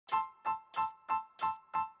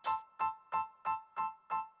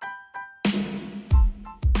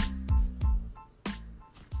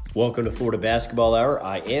Welcome to Florida Basketball Hour.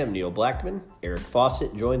 I am Neil Blackman. Eric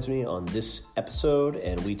Fawcett joins me on this episode,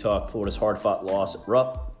 and we talk Florida's hard-fought loss at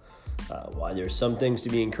Rupp, why there's some things to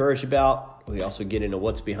be encouraged about. We also get into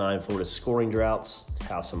what's behind Florida's scoring droughts,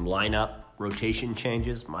 how some lineup rotation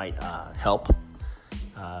changes might help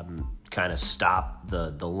kind of stop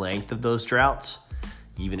the length of those droughts,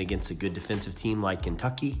 even against a good defensive team like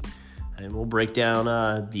Kentucky. And we'll break down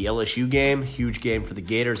the LSU game, huge game for the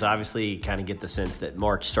Gators. Obviously, you kind of get the sense that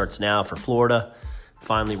March starts now for Florida.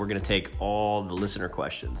 Finally, we're going to take all the listener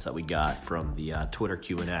questions that we got from the Twitter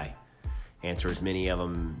Q&A. Answer as many of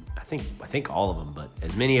them, I think all of them, but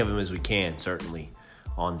as many of them as we can, certainly,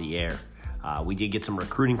 on the air. We did get some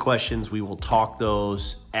recruiting questions. We will talk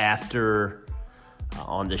those after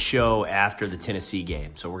on the show after the Tennessee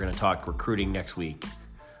game. So we're going to talk recruiting next week.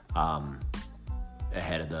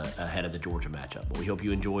 Ahead of the Georgia matchup. But we hope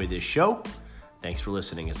you enjoy this show. Thanks for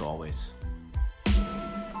listening as always.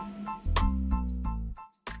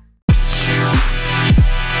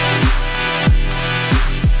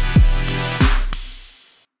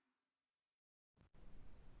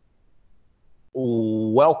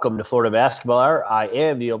 Welcome to Florida Basketball Hour. I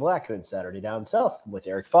am Neil Blackman, Saturday Down South with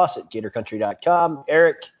Eric Fawcett, GatorCountry.com.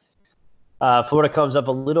 Eric, Florida comes up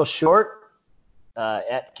a little short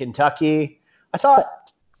at Kentucky. I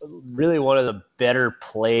thought really one of the better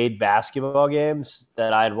played basketball games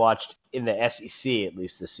that I had watched in the SEC, at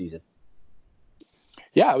least this season.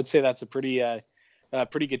 Yeah, I would say that's a pretty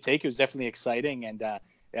good take. It was definitely exciting, and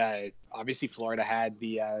obviously Florida had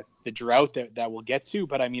the drought that we'll get to.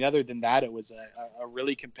 But I mean, other than that, it was a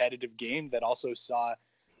really competitive game that also saw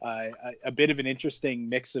a bit of an interesting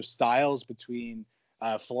mix of styles between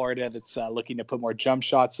Florida that's looking to put more jump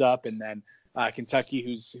shots up, and then Kentucky,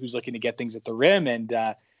 who's looking to get things at the rim. And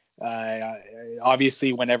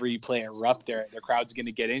obviously, whenever you play at Rupp, their crowd's going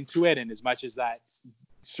to get into it. And as much as that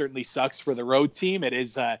certainly sucks for the road team, it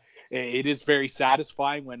is very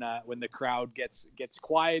satisfying when the crowd gets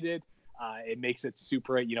quieted. It makes it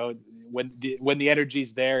super. When the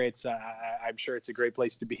energy's there, it's I'm sure it's a great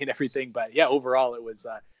place to be and everything. But yeah, overall, it was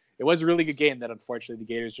a really good game that unfortunately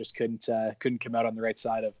the Gators just couldn't come out on the right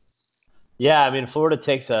side of. Yeah, I mean, Florida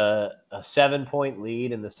takes a 7-point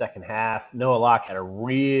lead in the second half. Noah Locke had a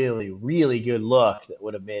really, really good look that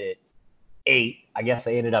would have made it 8. I guess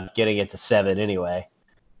they ended up getting it to 7 anyway.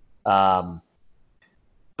 But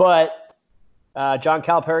John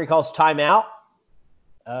Calipari calls timeout.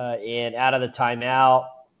 And out of the timeout,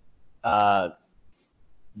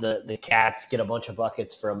 the Cats get a bunch of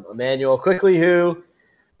buckets from Immanuel Quickley, who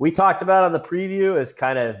we talked about on the preview as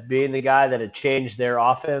kind of being the guy that had changed their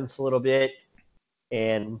offense a little bit.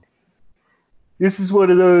 And this is one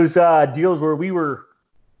of those deals where we were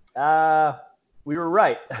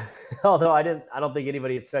right. Although I don't think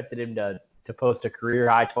anybody expected him to post a career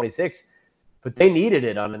high 26, but they needed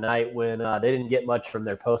it on a night when they didn't get much from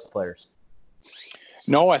their post players.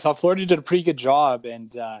 No, I thought Florida did a pretty good job,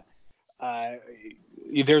 and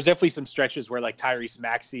there's definitely some stretches where like Tyrese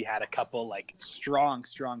Maxey had a couple like strong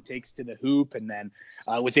takes to the hoop, and then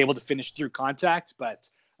was able to finish through contact. But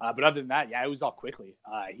other than that, yeah, it was all Quickley.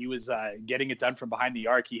 He was getting it done from behind the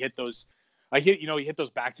arc. He hit those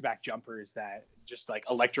back-to-back jumpers that just like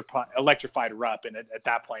electrified Rupp. And at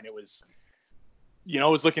that point, it was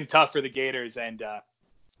looking tough for the Gators. And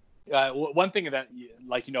one thing that,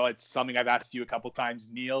 it's something I've asked you a couple times,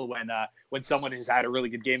 Neil, when someone has had a really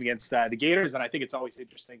good game against the Gators, and I think it's always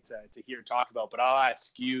interesting to hear talk about. But I'll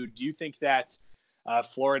ask you: do you think that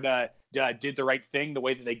Florida did the right thing, the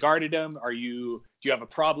way that they guarded him? Do you have a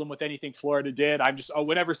problem with anything Florida did?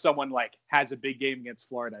 Whenever someone like has a big game against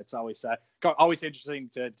Florida, it's always interesting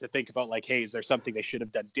to think about like, hey, is there something they should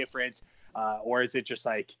have done different, or is it just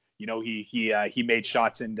like he made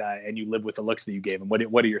shots and you live with the looks that you gave him?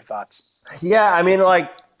 What are your thoughts? Yeah, I mean, I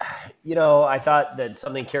thought that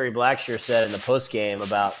something Kerry Blackshear said in the post game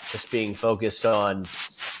about just being focused on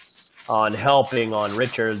helping on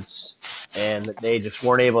Richards, and that they just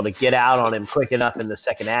weren't able to get out on him quick enough in the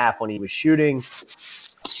second half when he was shooting,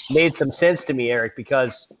 made some sense to me, Eric,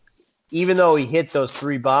 because even though he hit those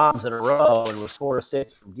 3 bombs in a row and was 4 of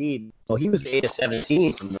 6 from deep, he was 8 of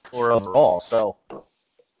 17 from the floor overall. So,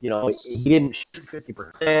 he didn't shoot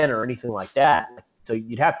 50% or anything like that. So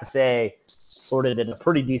you'd have to say Florida did a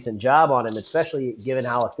pretty decent job on him, especially given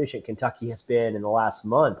how efficient Kentucky has been in the last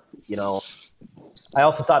month. I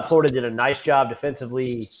also thought Florida did a nice job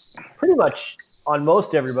defensively, pretty much on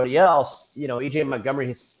most everybody else. E.J.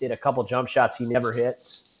 Montgomery did a couple jump shots he never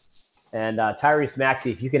hits. And Tyrese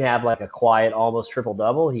Maxey, if you can have like a quiet, almost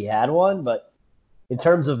triple-double, he had one. But in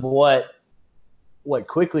terms of what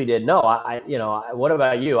Quickley did, no. What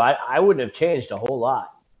about you? I wouldn't have changed a whole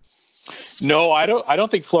lot. No, I don't. I don't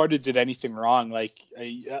think Florida did anything wrong. Like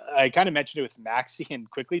I kind of mentioned it with Maxi, and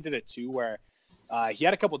quickly did it too, where he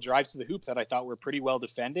had a couple drives to the hoop that I thought were pretty well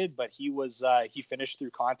defended, but he finished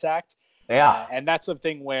through contact, Yeah. and that's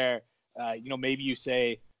something where maybe you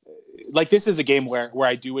say like this is a game where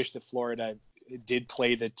I do wish that Florida did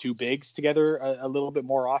play the two bigs together a little bit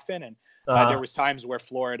more often, and there was times where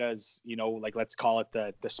Florida's, like let's call it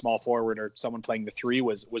the small forward or someone playing the three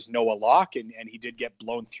was Noah Locke, and he did get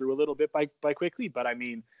blown through a little bit by Quickly, but I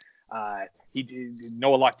mean,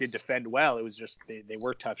 Noah Locke did defend well. It was just they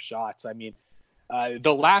were tough shots. I mean,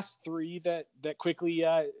 the last three that Quickly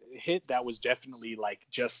hit, that was definitely like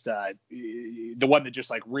just the one that just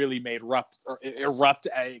like really made erupt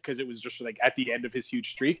because it was just like at the end of his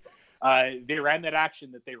huge streak. They ran that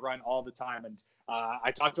action that they run all the time, and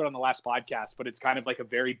I talked about it on the last podcast, but it's kind of like a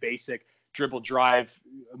very basic dribble drive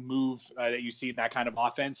move that you see in that kind of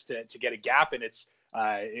offense to get a gap, and it's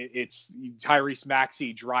Tyrese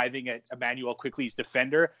Maxey driving at Emmanuel Quickly's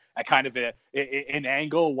defender at kind of an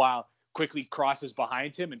angle while Quickly crosses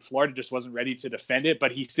behind him, and Florida just wasn't ready to defend it,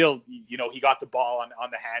 but he still, he got the ball on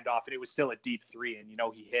the handoff, and it was still a deep three, and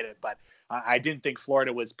he hit it. But I didn't think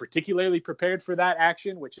Florida was particularly prepared for that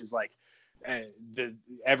action, which is like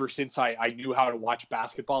ever since I knew how to watch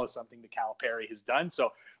basketball is something that Calipari has done. So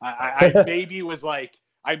I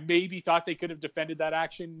maybe thought they could have defended that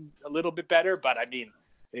action a little bit better, but I mean,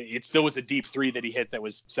 it still was a deep three that he hit that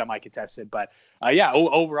was semi-contested. But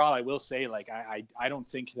overall, I will say, like, I don't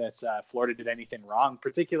think that Florida did anything wrong,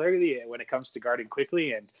 particularly when it comes to guarding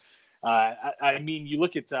Quickly. And I mean, you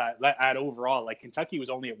look at overall, like Kentucky was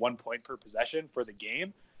only at 1 point per possession for the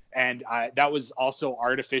game. And that was also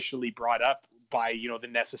artificially brought up by, the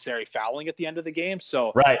necessary fouling at the end of the game.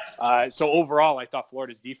 So, Right. So overall, I thought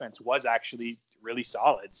Florida's defense was actually really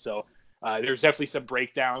solid. So, there's definitely some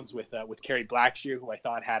breakdowns with Kerry Blackshear, who I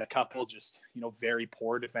thought had a couple just very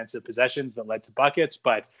poor defensive possessions that led to buckets,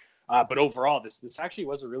 but overall this actually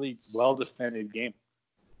was a really well defended game.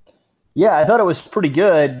 Yeah, I thought it was pretty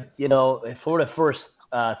good. Florida first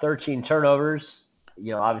 13 turnovers.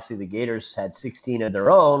 Obviously the Gators had 16 of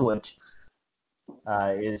their own, which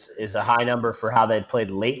is a high number for how they'd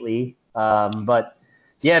played lately. But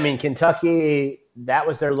yeah, I mean Kentucky, that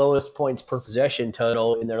was their lowest points per possession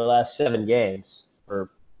total in their last 7 games. And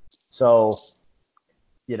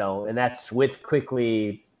that's with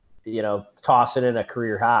Quickly, tossing in a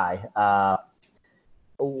career high.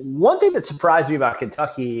 One thing that surprised me about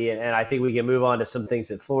Kentucky, and I think we can move on to some things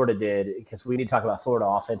that Florida did, because we need to talk about Florida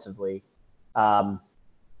offensively.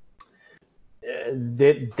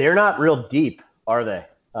 They're not real deep, are they?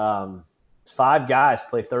 5 guys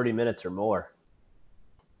play 30 minutes or more.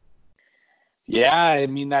 Yeah, I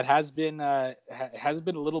mean that has been a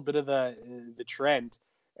little bit of the trend,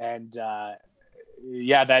 and that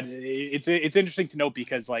it's interesting to note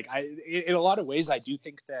because like in a lot of ways I do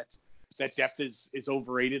think that depth is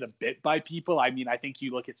overrated a bit by people. I mean, I think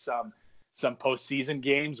you look at some postseason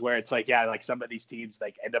games where it's like, like some of these teams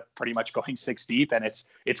like end up pretty much going 6 deep, and it's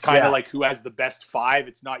kind of like who has the best 5.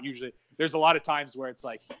 It's not usually. There's a lot of times where it's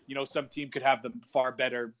like, some team could have the far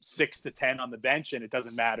better 6 to 10 on the bench, and it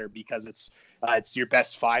doesn't matter because it's your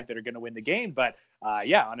best 5 that are going to win the game. But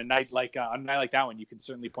on a night like that one, you can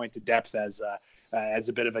certainly point to depth as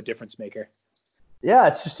a bit of a difference maker. Yeah,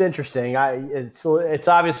 it's just interesting. It's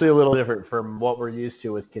obviously a little different from what we're used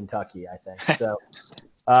to with Kentucky, I think. So,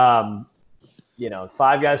 5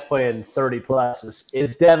 guys playing 30 plus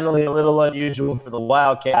is definitely a little unusual for the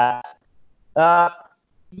Wildcats.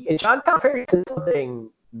 John Calipari said something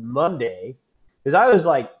Monday, because I was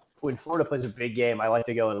like, when Florida plays a big game, I like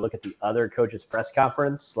to go and look at the other coach's press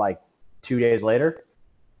conference like 2 days later.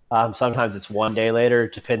 Sometimes it's 1 day later.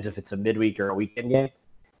 It depends if it's a midweek or a weekend game.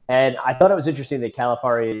 And I thought it was interesting that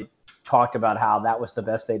Calipari talked about how that was the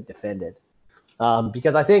best they defended.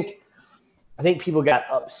 Because I think people got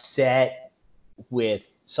upset with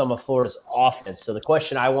some of Florida's offense. So the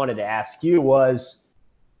question I wanted to ask you was,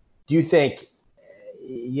 do you think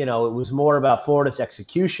it was more about Florida's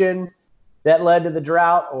execution that led to the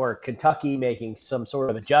drought, or Kentucky making some sort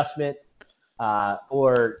of adjustment,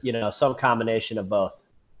 or some combination of both?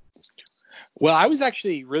 Well, I was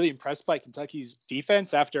actually really impressed by Kentucky's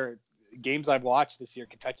defense after games I've watched this year.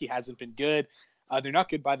 Kentucky hasn't been good. They're not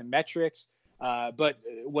good by the metrics. But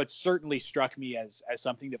what certainly struck me as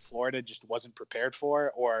something that Florida just wasn't prepared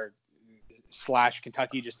for, or /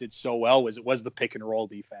 Kentucky just did so well, was the pick and roll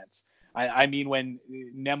defense. I mean, when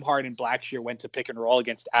Nembhard and Blackshear went to pick and roll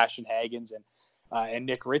against Ashton Hagens and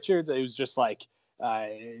Nick Richards, it was just like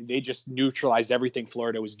they just neutralized everything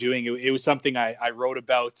Florida was doing. It was something I wrote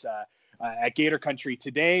about at Gator Country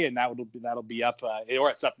today, and that'll be up, or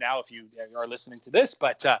it's up now if you are listening to this.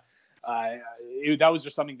 But that was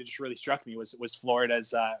just something that just really struck me was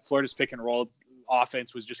Florida's pick and roll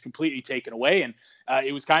offense was just completely taken away, and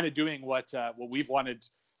it was kind of doing what we've wanted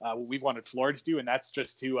Florida to do, and that's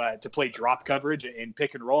just to play drop coverage and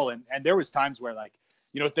pick and roll. And there was times where, like,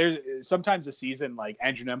 there's sometimes a season like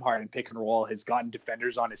Andrew Nembhard in pick and roll has gotten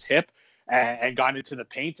defenders on his hip and gone into the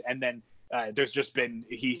paint, and then there's just been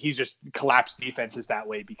he's just collapsed defenses that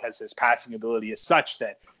way because his passing ability is such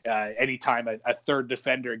that anytime a third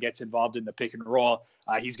defender gets involved in the pick and roll,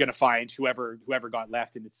 he's going to find whoever got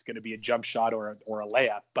left, and it's going to be a jump shot or a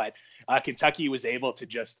layup. But Kentucky was able to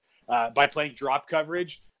just by playing drop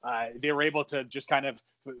coverage, they were able to just kind of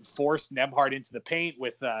force Nembhard into the paint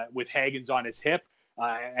with Hagens on his hip.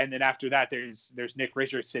 And then after that, there's Nick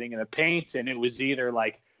Richards sitting in the paint, and it was either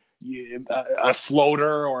like a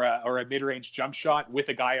floater or a mid-range jump shot with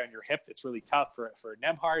a guy on your hip that's really tough for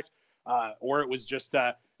Nembhard, or it was just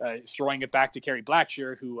throwing it back to Kerry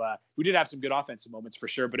Blackshear, who did have some good offensive moments for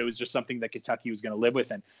sure, but it was just something that Kentucky was going to live with.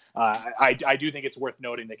 And I do think it's worth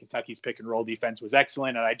noting that Kentucky's pick and roll defense was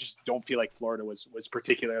excellent, and I just don't feel like Florida was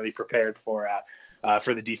particularly prepared for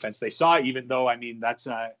the defense they saw. Even though, I mean, that's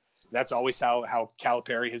always how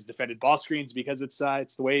Calipari has defended ball screens, because it's the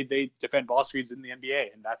way they defend ball screens in the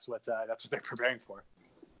NBA, and that's what they're preparing for.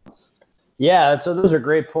 Yeah, so those are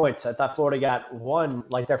great points. I thought Florida got one,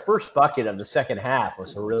 like their first bucket of the second half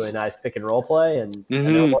was a really nice pick and roll play, and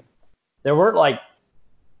there weren't like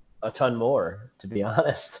a ton more, to be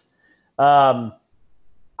honest. One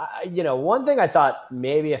thing I thought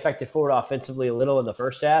maybe affected Florida offensively a little in the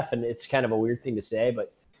first half, and it's kind of a weird thing to say,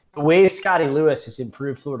 but the way Scotty Lewis has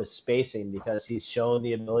improved Florida's spacing, because he's shown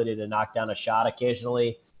the ability to knock down a shot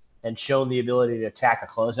occasionally and shown the ability to attack a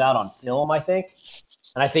closeout on film, I think.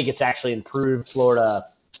 And I think it's actually improved Florida.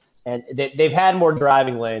 And they've had more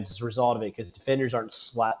driving lanes as a result of it, because defenders aren't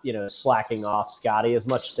slacking off Scotty as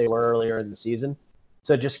much as they were earlier in the season.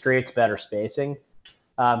 So it just creates better spacing.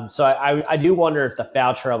 So I do wonder if the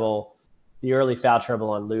early foul trouble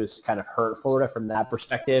on Lewis kind of hurt Florida from that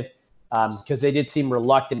perspective. Because they did seem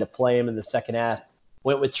reluctant to play him in the second half.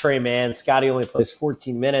 Went with Trey Mann. Scotty only plays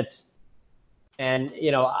 14 minutes. And,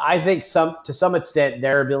 I think to some extent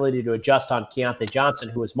their ability to adjust on Keontae Johnson,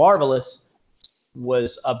 who was marvelous,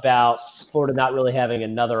 was about Florida not really having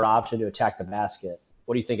another option to attack the basket.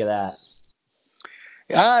 What do you think of that?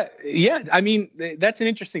 Yeah, I mean, that's an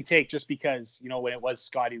interesting take, just because, when it was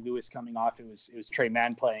Scotty Lewis coming off, it was Trey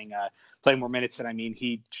Mann playing more minutes, and I mean,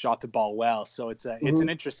 he shot the ball well. So it's an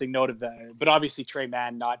interesting note of that. But obviously Trey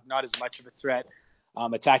Mann not as much of a threat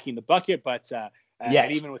attacking the bucket, but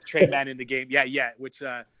and even with Trey Mann in the game, which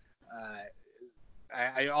I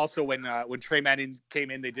also when Trey Mann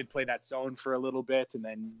came in, they did play that zone for a little bit, and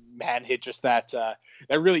then Mann hit just that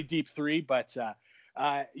really deep three. But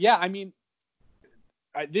I mean,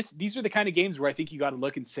 these are the kind of games where I think you got to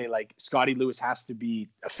look and say, like, Scotty Lewis has to be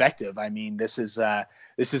effective. I mean, this is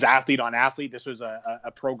athlete on athlete. This was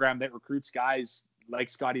a program that recruits guys like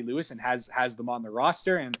Scotty Lewis and has them on the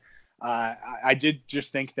roster. And I did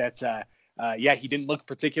just think that he didn't look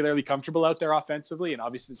particularly comfortable out there offensively, and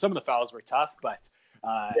obviously some of the fouls were tough. But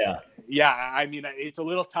I mean, it's a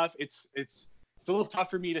little tough. It's a little tough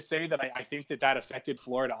for me to say that I think that affected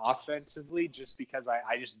Florida offensively, just because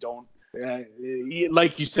I just don't.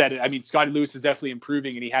 Like you said, I mean, Scotty Lewis is definitely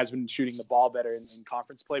improving, and he has been shooting the ball better in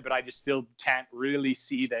conference play. But I just still can't really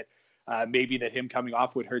see that maybe that him coming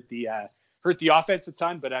off would hurt the offense a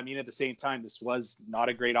ton. But I mean, at the same time, this was not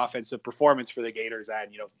a great offensive performance for the Gators, and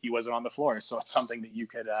he wasn't on the floor, so it's something that you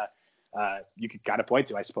could kind of point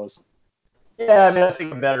to, I suppose. Yeah, I mean, I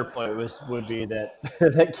think a better point would be that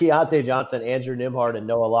Keontae Johnson, Andrew Nembhard, and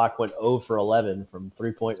Noah Locke went 0 for 11 from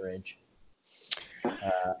 3-point range.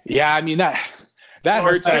 I mean, that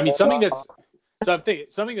hurts. I mean, something that's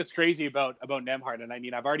crazy about Nembhard, and I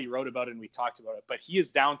mean, I've already wrote about it and we talked about it, but he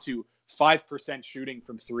is down to 5% shooting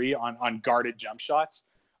from three on guarded jump shots,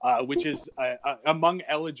 which is among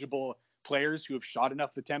eligible players who have shot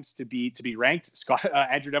enough attempts to be ranked.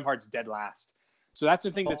 Andrew Nembhard's dead last. So that's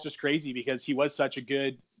the thing that's just crazy, because he was such a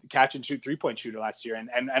good catch and shoot 3-point shooter last year,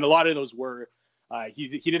 and a lot of those were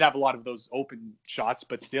he did have a lot of those open shots,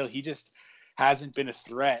 but still he just hasn't been a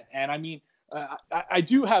threat. And I mean, I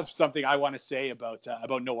do have something I want to say about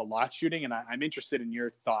Noah Locke shooting, and I'm interested in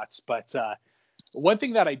your thoughts. But one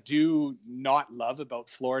thing that I do not love about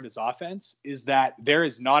Florida's offense is that there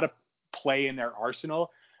is not a play in their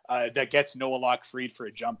arsenal that gets Noah Locke freed for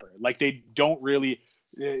a jumper. Like, they don't really.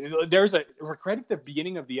 There's right at the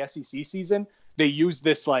beginning of the SEC season, they used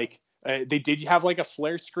this they did have like a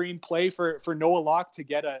flare screen play for Noah Locke to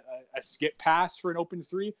get a a skip pass for an open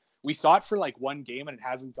three. We saw it for like one game and it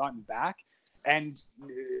hasn't gotten back. And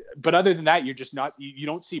but other than that, you're just not you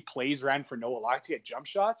don't see plays ran for Noah Locke to get jump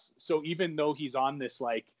shots. So even though he's on this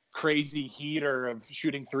like crazy heater of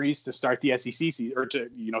shooting threes to start the SEC season or to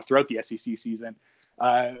throughout the SEC season,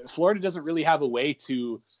 Florida doesn't really have a way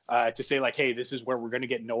to say like, hey, this is where we're going to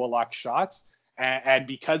get Noah Locke shots. And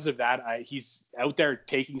because of that, he's out there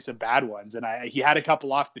taking some bad ones. And he had a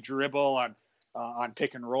couple off the dribble on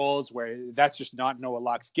pick and rolls where that's just not Noah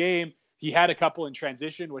Locke's game. He had a couple in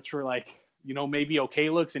transition, which were like, maybe okay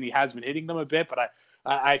looks, and he has been hitting them a bit, but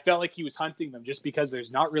I felt like he was hunting them just because there's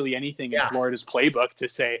not really anything in Florida's playbook to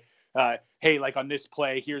say, hey, like on this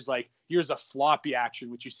play, here's a floppy action,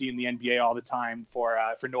 which you see in the NBA all the time for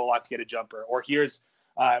Noah Locke to get a jumper, or here's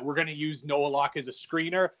we're going to use Noah Locke as a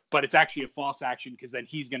screener, but it's actually a false action because then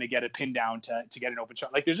he's going to get a pin down to get an open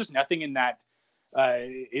shot. Like there's just nothing in that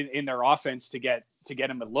in their offense to get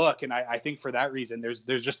him a look, and I think for that reason,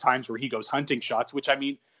 there's just times where he goes hunting shots, which I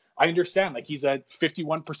mean. I understand, like he's a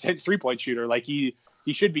 51% 3-point shooter. Like he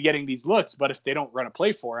should be getting these looks, but if they don't run a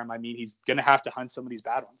play for him, I mean, he's going to have to hunt some of these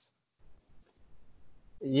bad ones.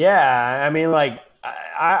 Yeah. I mean, like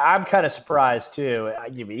I'm kind of surprised too.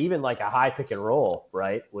 Even like a high pick and roll,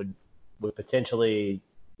 right, would potentially,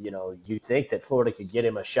 you'd think that Florida could get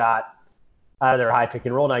him a shot out of their high pick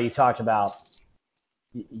and roll. Now you talked about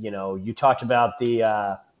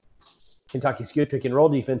the, Kentucky's good pick and roll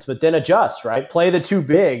defense, but then adjust, right? Play the two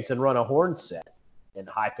bigs and run a horn set and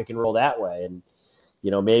high pick and roll that way. And,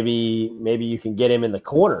 maybe you can get him in the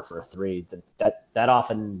corner for a three. That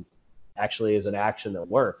often actually is an action that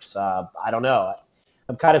works. I don't know.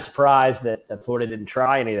 I'm kind of surprised that Florida didn't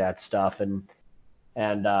try any of that stuff. And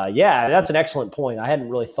yeah, that's an excellent point. I hadn't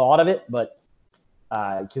really thought of it, but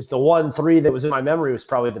because the 1-3 that was in my memory was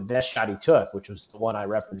probably the best shot he took, which was the one I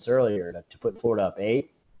referenced earlier to put Florida up 8.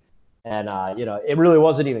 And, it really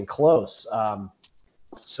wasn't even close.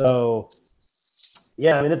 So,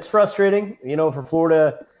 yeah, I mean, it's frustrating, for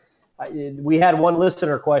Florida. We had one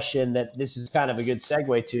listener question that this is kind of a good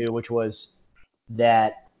segue to, which was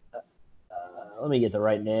that let me get the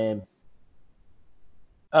right name.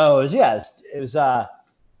 Oh, it was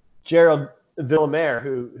Gerald Villamere,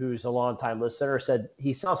 who's a longtime listener, said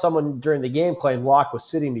he saw someone during the game claim Locke was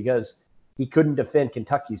sitting because he couldn't defend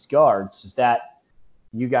Kentucky's guards. Is that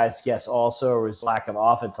you guys guess also, or was lack of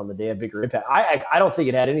offense on the day a bigger impact? I don't think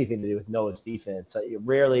it had anything to do with Noah's defense.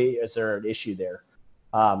 Rarely is there an issue there.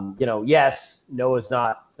 Yes, Noah's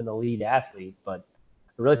not an elite athlete, but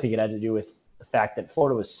I really think it had to do with the fact that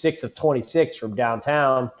Florida was 6 of 26 from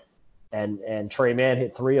downtown, and Tre Mann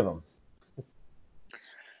hit 3 of them.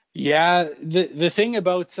 Yeah, the thing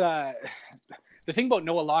about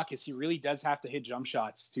Noah Locke is he really does have to hit jump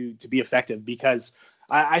shots to be effective, because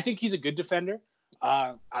I think he's a good defender.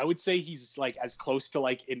 I would say he's like as close to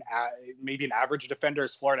like maybe an average defender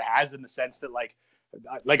as Florida has, in the sense that like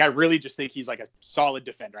I really just think he's like a solid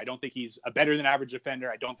defender. I don't think he's a better than average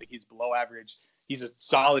defender. I don't think he's below average. He's a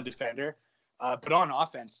solid defender. But on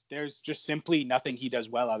offense, there's just simply nothing he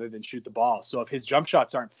does well other than shoot the ball. So if his jump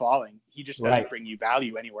shots aren't falling, he just doesn't bring you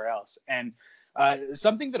value anywhere else. And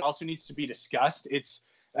something that also needs to be discussed,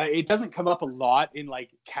 it doesn't come up a lot in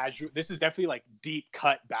like casual. This is definitely like deep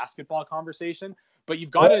cut basketball conversation, but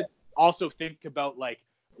you've got to also think about like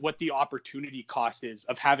what the opportunity cost is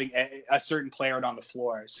of having a certain player out on the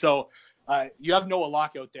floor. So you have Noah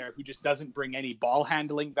Locke out there who just doesn't bring any ball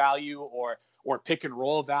handling value or pick and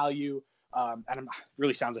roll value. And it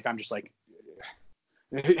really sounds like I'm just like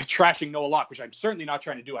trashing Noah Locke, which I'm certainly not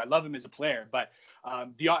trying to do. I love him as a player, but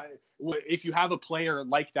if you have a player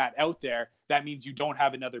like that out there, that means you don't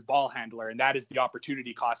have another ball handler, and that is the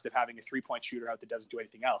opportunity cost of having a 3-point shooter out that doesn't do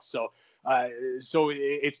anything else. So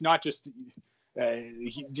it's not just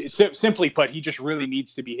simply put, he just really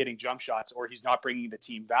needs to be hitting jump shots, or he's not bringing the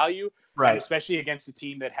team value, right? And especially against a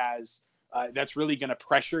team that has that's really going to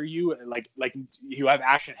pressure you, like you have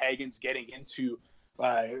Ashton Hagens getting into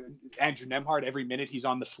Andrew Nembhard every minute he's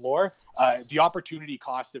on the floor. The opportunity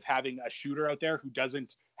cost of having a shooter out there who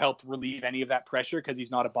doesn't help relieve any of that pressure because he's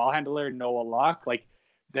not a ball handler, Noah Locke, like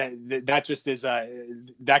that just is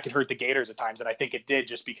that could hurt the Gators at times, and I think it did,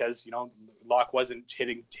 just because Locke wasn't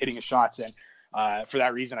hitting his shots, and for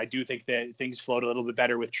that reason, I do think that things flowed a little bit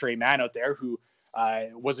better with Tre Mann out there, who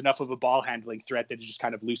was enough of a ball handling threat that it just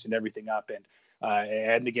kind of loosened everything up,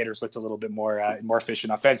 and the Gators looked a little bit more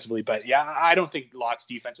efficient offensively. But yeah, I don't think Locke's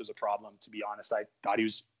defense was a problem, to be honest. I thought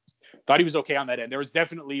he was okay on that end. There was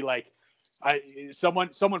definitely like someone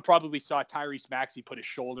probably saw Tyrese Maxey put his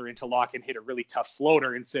shoulder into Locke and hit a really tough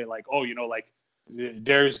floater and say like, oh,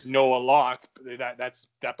 there's Noah Locke.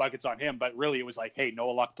 That bucket's on him. But really, it was like, hey,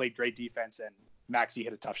 Noah Locke played great defense, and Maxey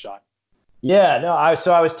hit a tough shot. Yeah, no, I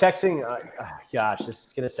was texting. Gosh, this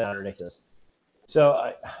is gonna sound ridiculous.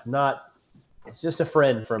 So it's just a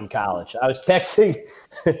friend from college. I was texting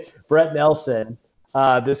Brett Nelson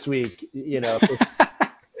this week. I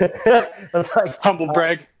was like, humble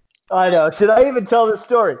brag. I know. Should I even tell this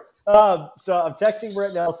story? So I'm texting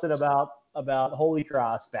Brett Nelson about Holy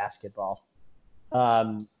Cross basketball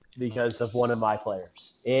because of one of my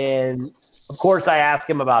players, and of course I asked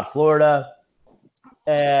him about Florida.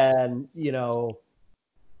 And,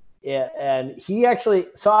 and he actually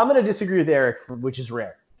 – so I'm going to disagree with Eric, which is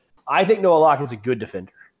rare. I think Noah Locke is a good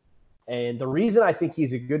defender. And the reason I think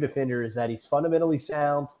he's a good defender is that he's fundamentally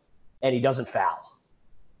sound and he doesn't foul.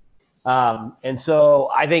 And so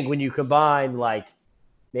I think when you combine,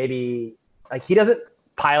 maybe – he doesn't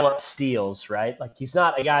pile up steals, right? He's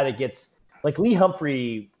not a guy that gets – Lee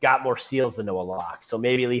Humphrey got more steals than Noah Locke. So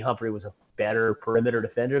maybe Lee Humphrey was a better perimeter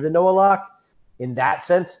defender than Noah Locke in that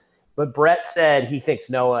sense. But Brett said he thinks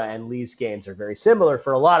Noah and Lee's games are very similar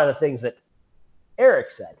for a lot of the things that Eric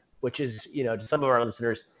said, which is, to some of our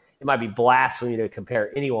listeners, it might be blasphemy to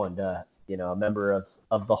compare anyone to, a member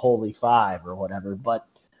of the Holy Five or whatever. But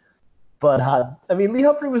Lee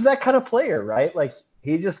Humphrey was that kind of player, right?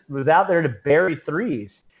 He just was out there to bury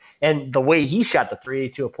threes. And the way he shot the three,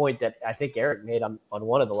 to a point that I think Eric made on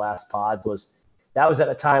one of the last pods, was that was at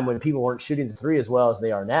a time when people weren't shooting the three as well as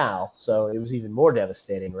they are now. So it was even more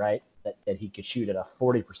devastating, right? That he could shoot at a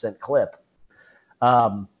 40% clip.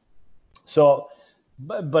 But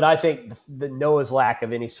I think the Noah's lack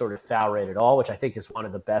of any sort of foul rate at all, which I think is one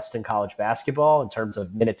of the best in college basketball in terms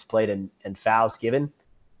of minutes played and fouls given,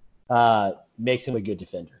 makes him a good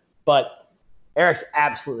defender. But Eric's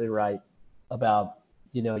absolutely right about,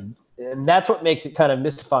 and that's what makes it kind of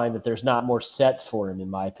mystifying that there's not more sets for him, in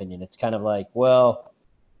my opinion. It's kind of like, well,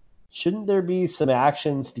 shouldn't there be some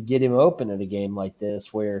actions to get him open in a game like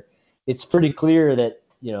this where it's pretty clear that,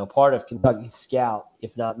 part of Kentucky's scout,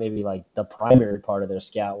 if not maybe the primary part of their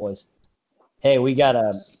scout, was, hey, we got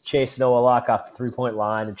to chase Noah Locke off the three-point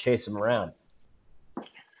line and chase him around.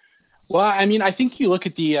 Well, I think you look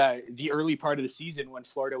at the early part of the season when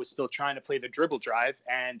Florida was still trying to play the dribble drive,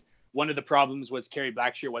 and one of the problems was Kerry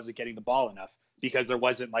Blackshear wasn't getting the ball enough because there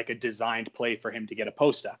wasn't a designed play for him to get a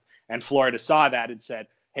post up. And Florida saw that and said,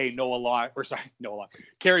 hey,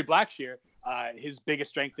 Kerry Blackshear, his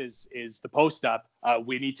biggest strength is the post up.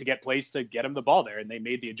 We need to get plays to get him the ball there. And they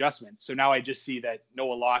made the adjustment. So now I just see that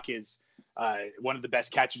Noah Locke is one of the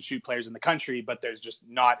best catch and shoot players in the country, but there's just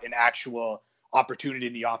not an actual opportunity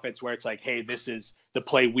in the offense where it's like, hey, this is the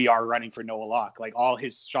play we are running for Noah Locke. All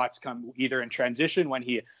his shots come either in transition when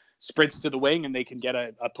he sprints to the wing and they can get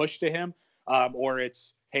a push to him, or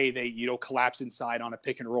it's, hey, they collapse inside on a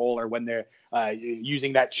pick and roll, or when they're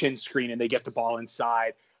using that chin screen and they get the ball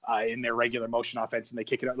inside in their regular motion offense and they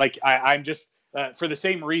kick it up. I'm just for the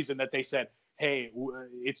same reason that they said, hey,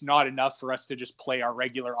 it's not enough for us to just play our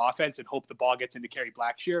regular offense and hope the ball gets into Kerry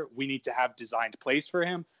Blackshear. We need to have designed plays for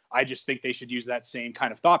him. I just think they should use that same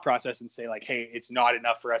kind of thought process and say, hey, it's not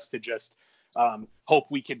enough for us to just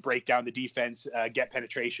hope we can break down the defense, get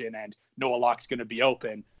penetration, and Noah Locke's going to be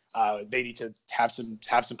open. They need to have some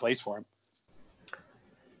plays for him.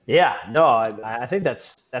 Yeah, no, I think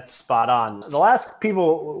that's spot on. The last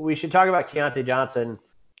people we should talk about, Keontae Johnson.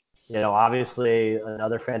 Obviously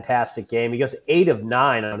another fantastic game. He goes 8 of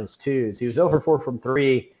 9 on his twos. He was over 4 from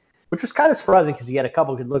 3, which was kind of surprising because he had a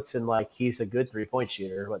couple good looks and he's a good 3-point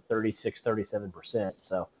shooter, 36-37%.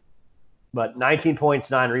 So. But 19 points,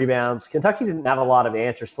 9 rebounds. Kentucky didn't have a lot of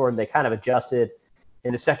answers for him. They kind of adjusted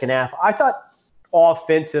in the second half. I thought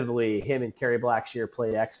offensively, him and Kerry Blackshear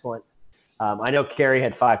played excellent. I know Kerry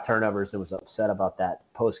had 5 turnovers and was upset about that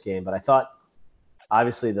post game, but I thought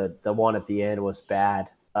obviously the one at the end was bad.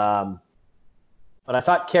 But I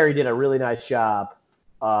thought Kerry did a really nice job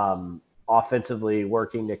offensively,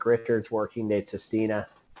 working Nick Richards, working Nate Sestina.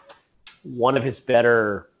 One of his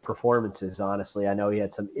better performances, honestly. I know he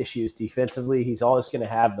had some issues defensively. He's always going to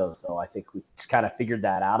have those, though. I think we just kind of figured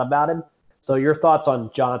that out about him. So your thoughts on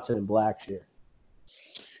Johnson and Blackshear?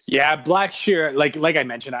 Yeah, Blackshear, like I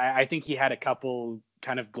mentioned, I think he had a couple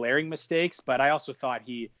kind of glaring mistakes, but I also thought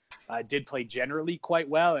he did play generally quite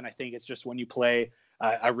well. And I think it's just when you play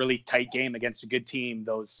a really tight game against a good team,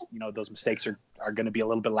 those mistakes are going to be a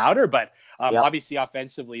little bit louder. But obviously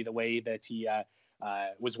offensively, the way that he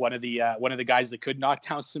was one of the guys that could knock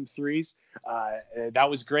down some threes. That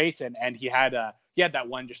was great. And he had that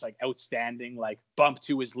one just outstanding, bump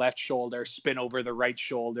to his left shoulder, spin over the right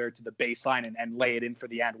shoulder to the baseline and lay it in for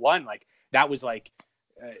the and one. That was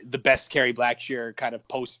the best Kerry Blackshear kind of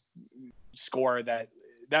post score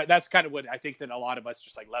that's kind of what I think that a lot of us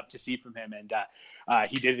just like love to see from him. And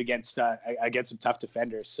he did it against some tough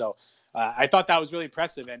defenders. So I thought that was really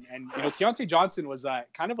impressive. And Keontae Johnson was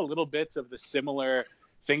kind of a little bit of the similar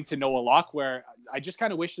thing to Noah Locke, where I just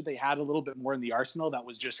kind of wish that they had a little bit more in the arsenal that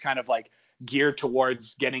was just kind of like geared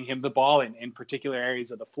towards getting him the ball in particular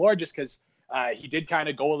areas of the floor, just because he did kind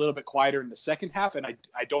of go a little bit quieter in the second half. And I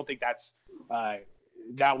don't think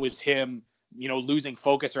that was him, losing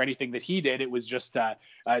focus or anything that he did. It was just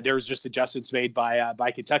there was just adjustments made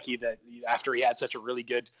by Kentucky that after he had such a really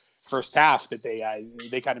good first half that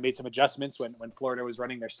they kind of made some adjustments when Florida was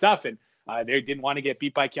running their stuff, and they didn't want to get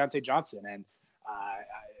beat by Keontae Johnson. And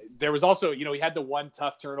there was also, he had the one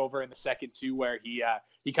tough turnover in the second too, where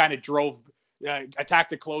he kind of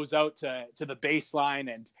attacked a closeout to the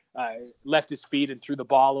baseline and left his feet and threw the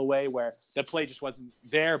ball away, where the play just wasn't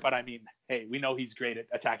there. But I mean, hey, we know he's great at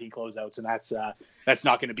attacking closeouts, and that's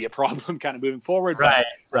not going to be a problem kind of moving forward. Right.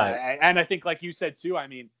 And I think, like you said too, I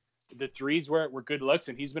mean, the threes were good looks,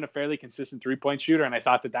 and he's been a fairly consistent 3-point shooter. And I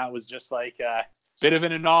thought that was just like a bit of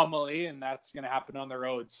an anomaly, and that's going to happen on the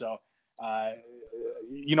road. So,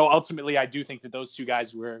 ultimately, I do think that those two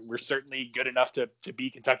guys were certainly good enough to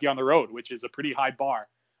beat Kentucky on the road, which is a pretty high bar.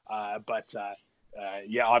 But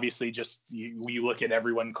obviously, just you look at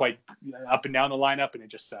everyone quite up and down the lineup, and it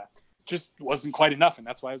just wasn't quite enough, and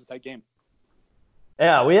that's why it was a tight game.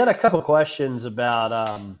 Yeah, we had a couple questions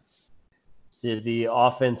about the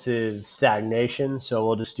offensive stagnation, so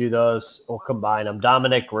we'll just do those. We'll combine them.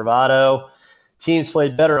 Dominic Rivado, teams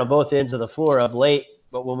played better on both ends of the floor of late,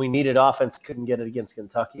 but when we needed offense, couldn't get it against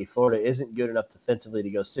Kentucky. Florida isn't good enough defensively to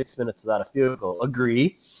go 6 minutes without a field goal.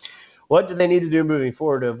 Agree. What do they need to do moving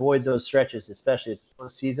forward to avoid those stretches, especially with the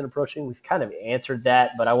season approaching? We've kind of answered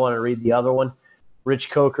that, but I want to read the other one.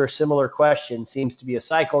 Rich Coker, similar question. Seems to be a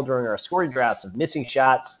cycle during our scoring droughts of missing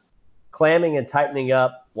shots, clamming and tightening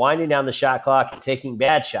up, winding down the shot clock, and taking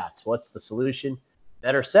bad shots. What's the solution?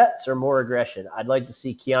 Better sets or more aggression? I'd like to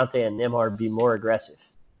see Keontae and Nembhard be more aggressive.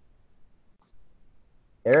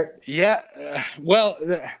 Eric? Yeah.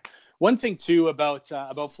 One thing too about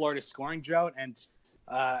Florida's scoring drought, and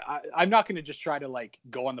I'm not going to just try to like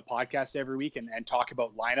go on the podcast every week and talk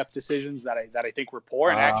about lineup decisions that I think were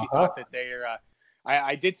poor. And I actually thought that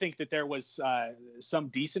I did think that there was some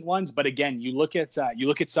decent ones, but again, you look at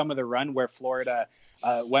some of the run where Florida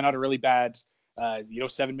went on a really bad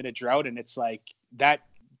 7-minute drought, and it's like that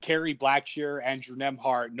Kerry Blackshear, Andrew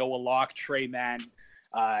Nembhard, Noah Locke, Trey Mann,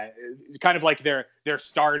 kind of like their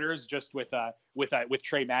starters, just with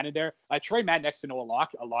Trey Mann in there. Trey Mann next to Noah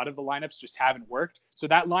Locke, a lot of the lineups just haven't worked. So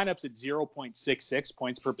that lineup's at 0.66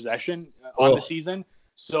 points per possession on the season.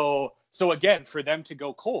 So again, for them to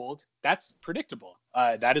go cold, that's predictable.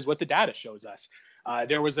 That is what the data shows us.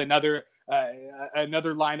 There was another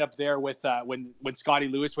lineup there with when Scotty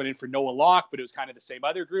Lewis went in for Noah Locke, but it was kind of the same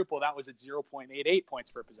other group. Well, that was at 0.88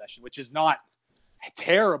 points per possession, which is not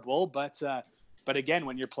terrible, but again,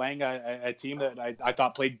 when you're playing a team that I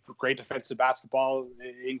thought played great defensive basketball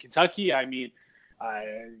in Kentucky, I mean,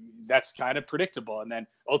 that's kind of predictable. And then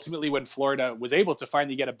ultimately, when Florida was able to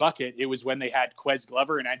finally get a bucket, it was when they had Ques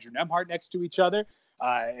Glover and Andrew Nembhard next to each other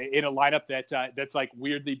in a lineup that's like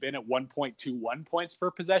weirdly been at 1.21 points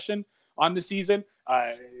per possession on the season.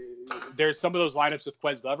 There's some of those lineups with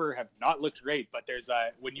Ques Glover have not looked great, but there's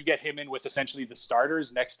when you get him in with essentially the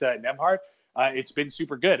starters next to Nembhard, it's been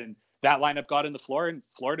super good. And that lineup got in the floor and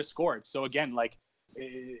Florida scored. So again, like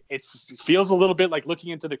it feels a little bit like looking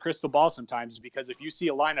into the crystal ball sometimes, because if you see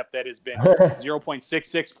a lineup that has been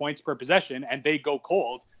 0.66 points per possession and they go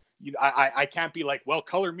cold, I can't be like, well,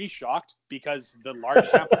 color me shocked, because the large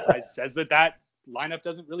sample size says that lineup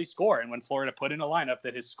doesn't really score. And when Florida put in a lineup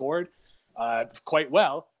that has scored quite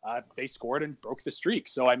well, they scored and broke the streak.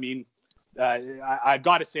 So, I mean, I've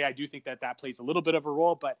got to say, I do think that plays a little bit of a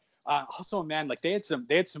role, but also, man, like they had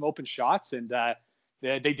some open shots and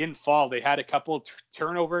they didn't fall. They had a couple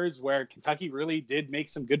turnovers where Kentucky really did make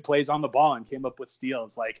some good plays on the ball and came up with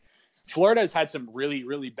steals. Like Florida has had some really,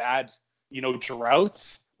 really bad,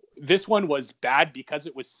 droughts. This one was bad because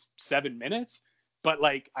it was 7 minutes, but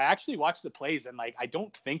like I actually watched the plays and like I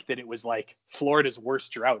don't think that it was like Florida's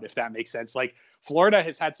worst drought, if that makes sense. Like Florida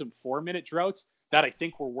has had some 4-minute droughts that I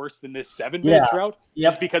think were worse than this 7-minute drought,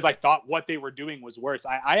 just because I thought what they were doing was worse.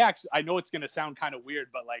 I know it's going to sound kind of weird,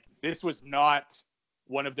 but like this was not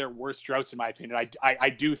one of their worst droughts in my opinion. I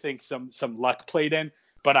do think some luck played in,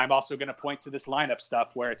 but I'm also going to point to this lineup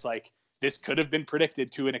stuff where it's like this could have been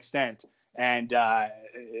predicted to an extent, And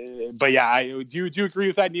but yeah, I do agree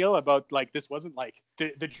with that, Neil, about like this wasn't like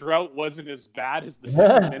the drought wasn't as bad as the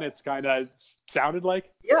 7 minutes kind of sounded like.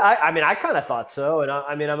 Yeah, I mean, I kind of thought so, and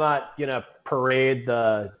I mean, I'm not gonna parade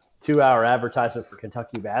the 2-hour advertisement for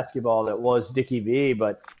Kentucky basketball that was Dickie V,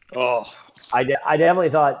 but I definitely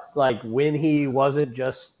thought like when he wasn't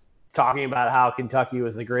just talking about how Kentucky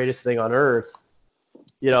was the greatest thing on earth,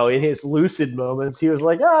 in his lucid moments, he was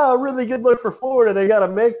like, "Oh, really good look for Florida. They got to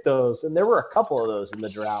make those." And there were a couple of those in the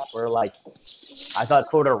drought where, like, I thought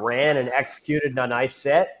Florida ran and executed a nice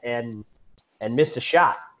set and missed a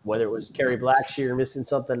shot, whether it was Kerry Blackshear missing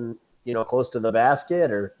something, close to the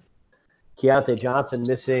basket, or Keontae Johnson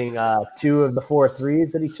missing 2 of the 4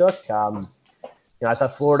 threes that he took. I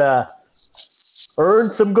thought Florida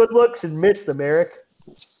earned some good looks and missed them, Eric.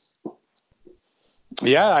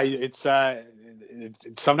 Yeah, it's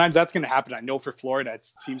sometimes that's going to happen. I know for Florida, it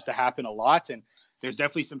seems to happen a lot, and there's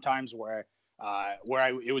definitely some times where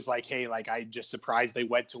it was like, hey, like I just surprised they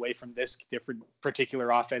went away from this different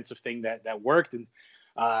particular offensive thing that worked, and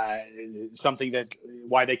something that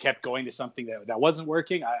why they kept going to something that wasn't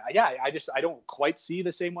working. I don't quite see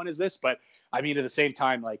the same one as this, but I mean, at the same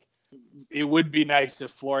time, like it would be nice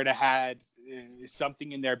if Florida had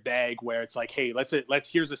something in their bag where it's like, hey, let's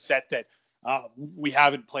here's a set that we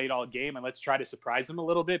haven't played all game, and let's try to surprise them a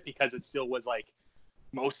little bit, because it still was like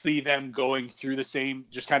mostly them going through the same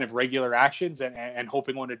just kind of regular actions and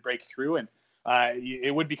hoping one would break through. And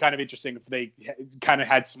it would be kind of interesting if they kind of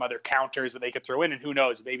had some other counters that they could throw in, and who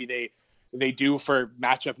knows, maybe they do for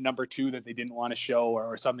matchup number 2 that they didn't want to show,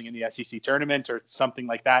 or something in the SEC tournament or something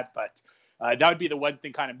like that. But that would be the one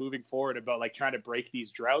thing kind of moving forward about like trying to break these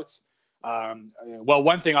droughts. Well,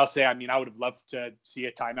 one thing I'll say, I mean, I would have loved to see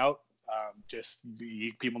a timeout.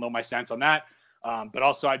 People know my stance on that. But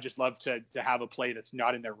also I'd just love to have a play that's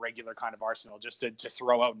not in their regular kind of arsenal, just to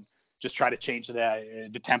throw out and just try to change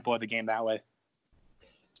the tempo of the game that way.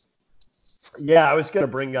 Yeah, I was going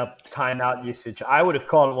to bring up timeout usage. I would have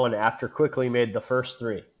called one after Quickly made the first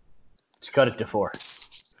 3. Just cut it to 4.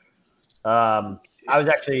 I was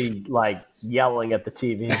actually like yelling at the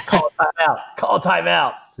TV, call a timeout, call a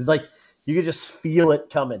timeout. It's like you could just feel it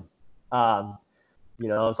coming. It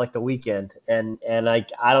was like the weekend, and like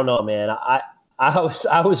I don't know, man. I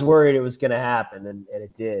was worried it was going to happen, and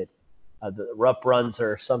it did. The rough runs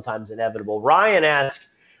are sometimes inevitable. Ryan asked,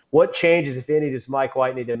 "What changes, if any, does Mike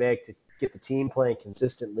White need to make to get the team playing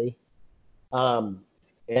consistently?" And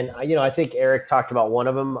I think Eric talked about one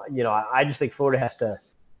of them. I just think Florida has to,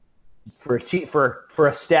 for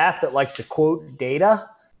a staff that likes to quote data.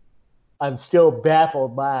 I'm still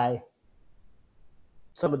baffled by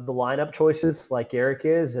some of the lineup choices, like Eric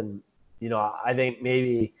is, and I think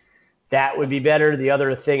maybe that would be better. The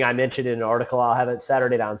other thing I mentioned in an article, I'll have it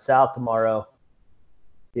Saturday Down South tomorrow,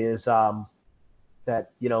 is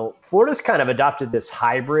that Florida's kind of adopted this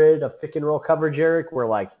hybrid of pick and roll coverage, Eric, where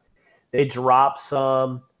like they drop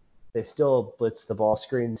some, they still blitz the ball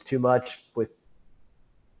screens too much with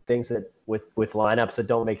things that with lineups that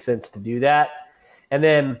don't make sense to do that, and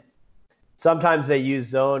then sometimes they use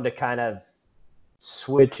zone to kind of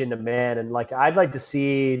switch into man. And like I'd like to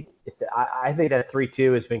see I think that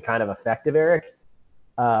 3-2 has been kind of effective, Eric,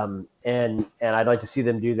 and I'd like to see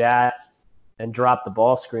them do that and drop the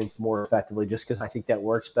ball screens more effectively, just because I think that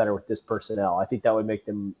works better with this personnel. I think that would make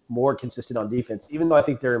them more consistent on defense, even though I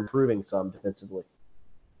think they're improving some defensively.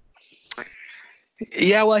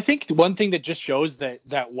 Yeah, well, I think one thing that just shows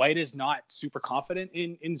that White is not super confident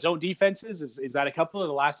in zone defenses is that a couple of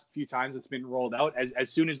the last few times it's been rolled out,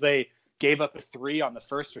 as soon as they gave up a 3 on the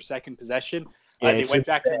first or second possession, they went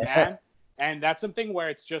back to man. And that's something where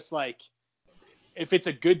it's just like, if it's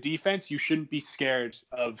a good defense, you shouldn't be scared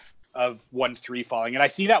of 1-3 falling. And I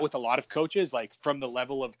see that with a lot of coaches, like from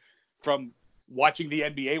watching the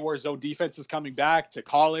NBA where zone defense is coming back, to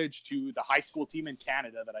college, to the high school team in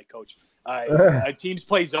Canada that I coach. Teams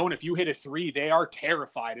play zone. If you hit a 3, they are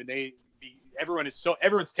terrified, and everyone's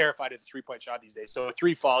terrified of the 3-point shot these days. So a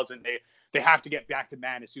 3 falls, and they have to get back to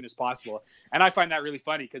man as soon as possible. And I find that really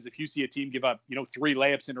funny, because if you see a team give up 3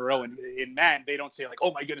 layups in a row in man, they don't say like,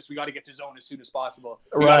 oh my goodness, we got to get to zone as soon as possible.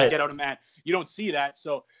 We got to get out of man. You don't see that.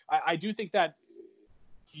 So I do think that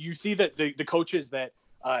you see that the coaches that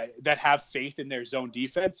have faith in their zone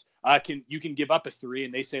defense you can give up a 3,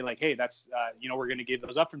 and they say like, hey, that's we're going to give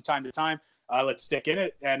those up from time to time. Let's stick in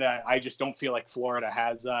it. And I just don't feel like Florida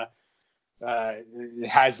has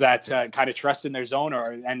that kind of trust in their zone,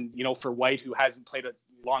 and for White, who hasn't played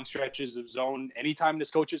long stretches of zone anytime in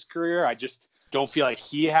his coach's career, I just don't feel like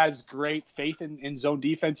he has great faith in zone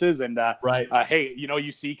defenses. And hey,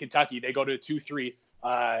 you see Kentucky, they go to a 2-3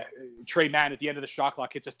 Trey Mann at the end of the shot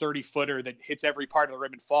clock hits a 30-footer that hits every part of the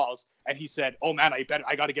rim and falls. And he said, "Oh man, I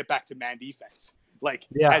got to get back to man defense." Like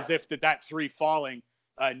as if that three falling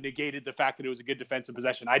negated the fact that it was a good defensive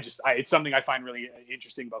possession. It's something I find really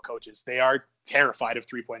interesting about coaches. They are terrified of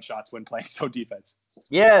 3-point shots when playing zone defense.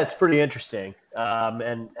 Yeah, it's pretty interesting.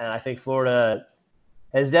 And I think Florida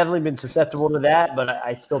has definitely been susceptible to that, but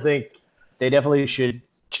I still think they definitely should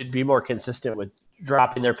be more consistent with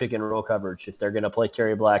dropping their pick and roll coverage if they're going to play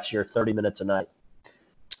Kerry Blackshear 30 minutes a night.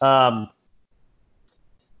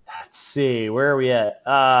 Let's see, where are we at?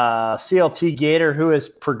 CLT Gator, who has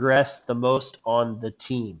progressed the most on the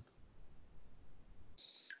team?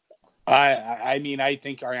 I mean, I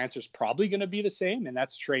think our answer is probably going to be the same, and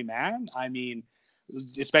that's Trey Mann. I mean,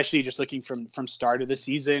 especially just looking from start of the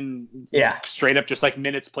season, straight up just like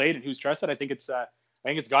minutes played and who's trusted. I think it's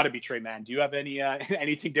got to be Trey Mann. Do you have any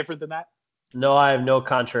anything different than that? No, I have no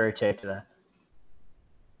contrary take to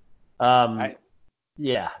that.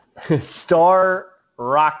 Star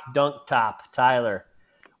Rock Dunk Top Tyler,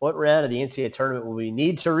 what round of the NCAA tournament will we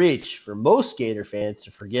need to reach for most Gator fans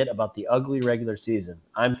to forget about the ugly regular season?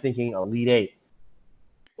 I'm thinking Elite Eight.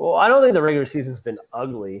 Well, I don't think the regular season's been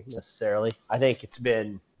ugly necessarily. I think it's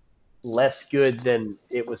been less good than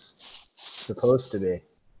it was supposed to be.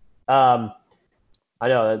 I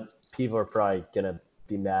know that people are probably gonna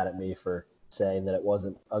be mad at me for saying that it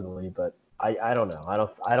wasn't ugly, but I don't know.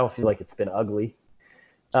 I don't feel like it's been ugly.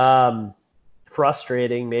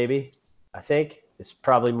 Frustrating, maybe. I think is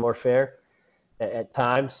probably more fair at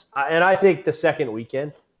times. And I think the second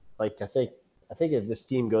weekend, like I think if this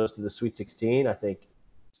team goes to the Sweet 16, I think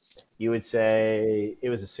you would say it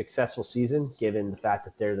was a successful season, given the fact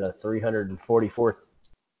that they're the 344th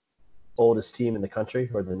oldest team in the country,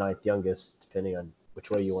 or the 9th youngest, depending on which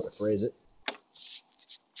way you want to phrase it.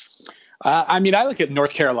 I mean, I look at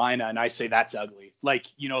North Carolina and I say that's ugly. Like,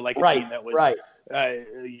 you know, like a team that was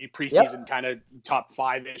preseason kind of top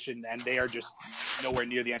 5-ish, and they are just nowhere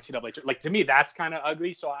near the NCAA. Like, to me, that's kind of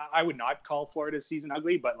ugly. So I would not call Florida's season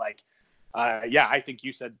ugly, but like, I think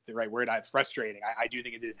you said the right word. Frustrating. I do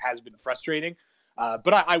think it has been frustrating.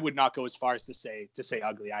 But I would not go as far as to say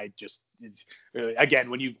ugly. I just,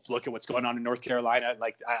 again, when you look at what's going on in North Carolina,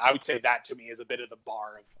 like I would say that to me is a bit of the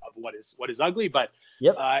bar of what is ugly. But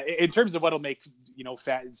in terms of what'll make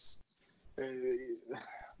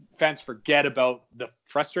fans forget about the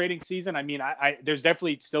frustrating season, I mean, there's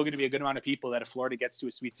definitely still going to be a good amount of people that if Florida gets to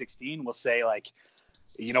a Sweet 16 will say like,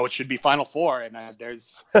 you know, it should be Final Four, and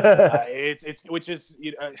there's it's which is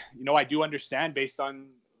I do understand based on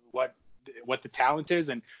what the talent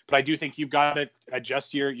is, but I do think you've got to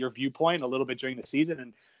adjust your viewpoint a little bit during the season.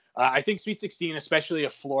 And I think Sweet 16, especially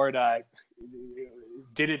if Florida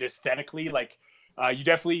did it aesthetically, like you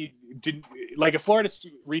definitely didn't like if Florida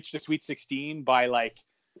reached the Sweet 16 by like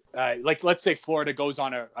let's say Florida goes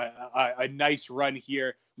on a nice run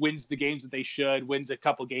here, wins the games that they should, wins a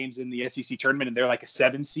couple games in the SEC tournament, and they're like a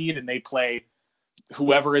 7 seed and they play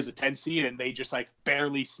whoever is a 10 seed and they just like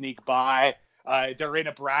barely sneak by. They're in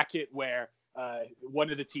a bracket where one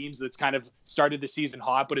of the teams that's kind of started the season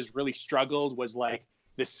hot but has really struggled was like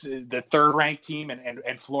the third ranked team,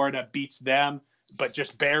 and Florida beats them but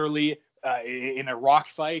just barely in a rock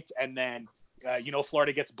fight, and then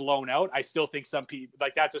Florida gets blown out. I still think some people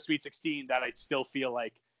like that's a Sweet 16 that I still feel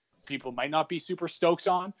like people might not be super stoked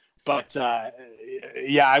on. But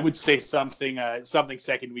I would say something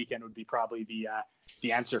second weekend would be probably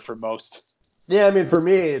the answer for most. Yeah, I mean, for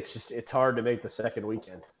me, it's hard to make the second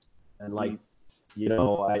weekend. And, like,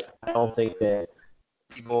 I don't think that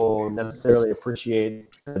people necessarily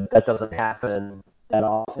appreciate that doesn't happen that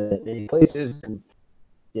often in many places. And,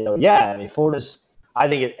 I mean, I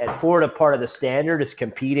think at Florida, part of the standard is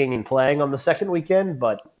competing and playing on the second weekend.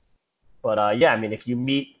 But I mean, if you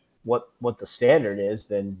meet what the standard is,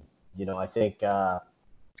 then, I think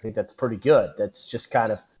that's pretty good. That's just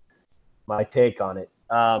kind of my take on it.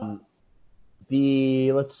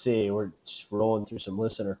 Let's see, we're just rolling through some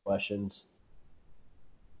listener questions.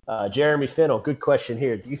 Jeremy Finnell, good question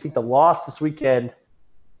here. Do you think the loss this weekend,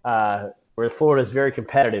 where Florida is very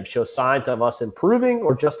competitive, shows signs of us improving,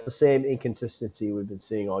 or just the same inconsistency we've been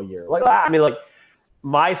seeing all year? Like, I mean, like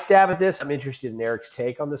my stab at this, I'm interested in Eric's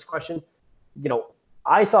take on this question.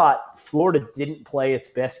 I thought Florida didn't play its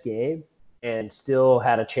best game and still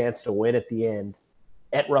had a chance to win at the end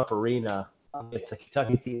at Rupp Arena. It's a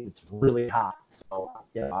Kentucky team that's really hot. So,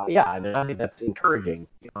 I mean, I think that's encouraging,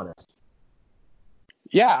 to be honest.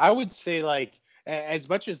 Yeah, I would say, like, as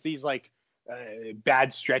much as these, like,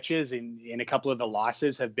 bad stretches in a couple of the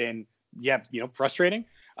losses have been, frustrating,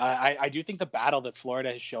 I do think the battle that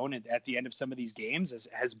Florida has shown at the end of some of these games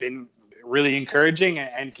has been really encouraging.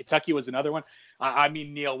 And Kentucky was another one. I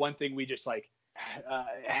mean, Neil, one thing we just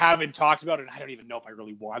haven't talked about, and I don't even know if I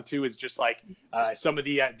really want to, is just some of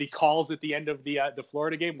the calls at the end of the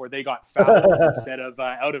Florida game where they got fouls instead of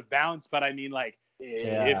out of bounds. But I mean,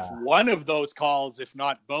 if one of those calls, if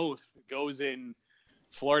not both, goes in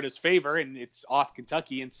Florida's favor and it's off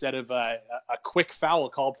Kentucky instead of a quick foul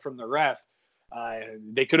called from the ref,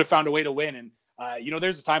 they could have found a way to win. And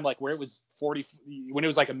there's a time where it was 40 when it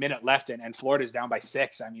was a minute left and Florida's down by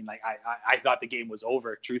 6. I mean, I thought the game was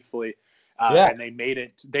over, truthfully. And they made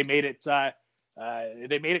it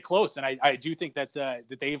close. And I do think that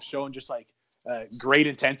they've shown just great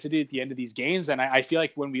intensity at the end of these games. And I feel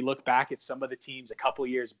like when we look back at some of the teams a couple of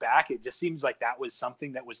years back, it just seems like that was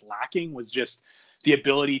something that was lacking, was just the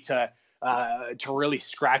ability to really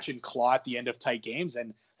scratch and claw at the end of tight games.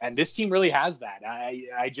 And this team really has that.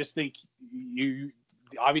 I just think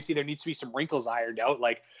obviously there needs to be some wrinkles ironed out.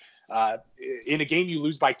 In a game you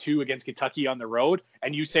lose by 2 against Kentucky on the road,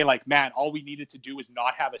 and you say man, all we needed to do is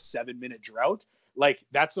not have a 7-minute drought.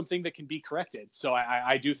 That's something that can be corrected. So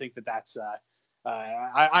I do think that's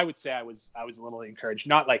I would say I was a little encouraged,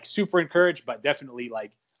 not super encouraged, but definitely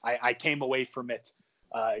I came away from it,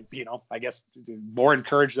 I guess more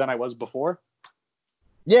encouraged than I was before.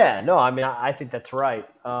 Yeah, no, I mean, I think that's right.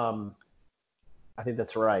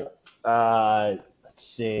 Let's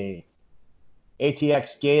see.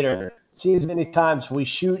 ATX Gator. Seems many times we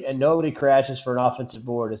shoot and nobody crashes for an offensive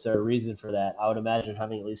board. Is there a reason for that? I would imagine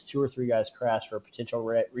having at least 2 or 3 guys crash for a potential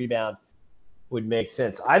rebound would make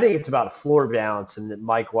sense. I think it's about floor balance and that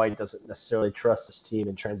Mike White doesn't necessarily trust this team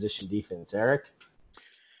in transition defense. Eric?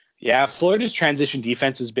 Yeah, Florida's transition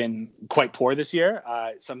defense has been quite poor this year.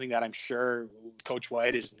 Something that I'm sure Coach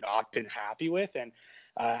White has not been happy with. And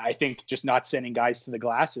I think just not sending guys to the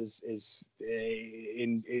glass is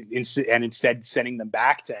instead sending them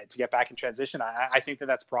back to get back in transition. I think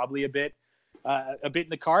that's probably a bit in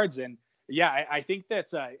the cards. And yeah, I think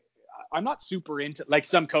that I'm not super into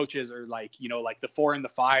some coaches are the 4 and the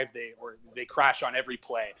 5 they crash on every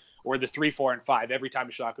play, or the 3, 4, and 5 every time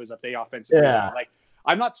a shot goes up they offensively. Yeah.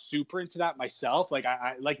 I'm not super into that myself.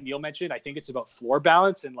 I like Neil mentioned, I think it's about floor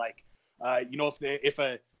balance and if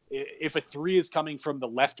a 3 is coming from the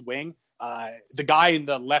left wing, the guy in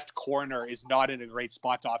the left corner is not in a great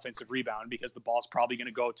spot to offensive rebound because the ball's probably going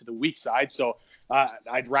to go to the weak side. So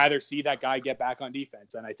I'd rather see that guy get back on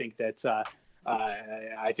defense. And I think that's a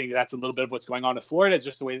little bit of what's going on with Florida. It's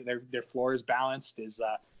just the way that their floor is balanced is,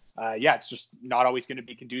 it's just not always going to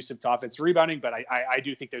be conducive to offensive rebounding, but I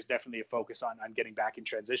do think there's definitely a focus on getting back in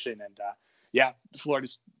transition. And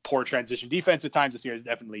Florida's poor transition defense at times this year has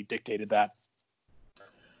definitely dictated that.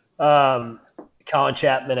 Colin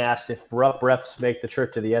Chapman asked if Rupp refs make the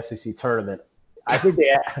trip to the SEC tournament. I think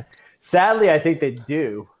sadly, I think they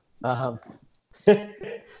do.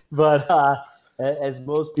 But as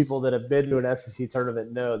most people that have been to an SEC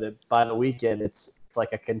tournament know, that by the weekend, it's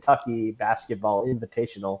like a Kentucky basketball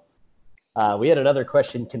invitational. We had another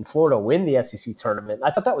question. Can Florida win the SEC tournament?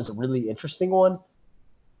 I thought that was a really interesting one.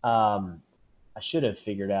 I should have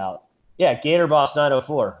figured out. Yeah, Gator Boss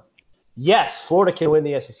 904. Yes, Florida can win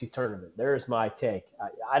the SEC tournament. There's my take.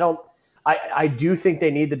 I do think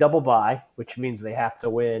they need the double bye, which means they have to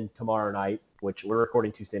win tomorrow night, which we're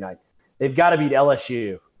recording Tuesday night. They've got to beat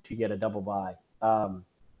LSU to get a double bye. And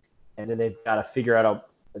then they've got to figure out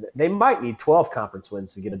they might need 12 conference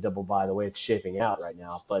wins to get a double bye the way it's shaping out right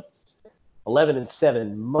now, but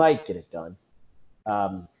 11-7 might get it done.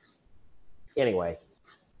 Anyway,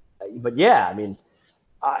 but yeah, I mean,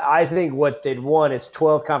 I think what they'd want is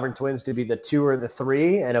 12 conference wins to be the 2 or the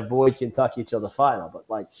 3 and avoid Kentucky till the final. But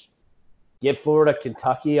get Florida,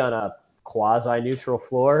 Kentucky on a quasi-neutral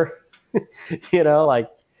floor,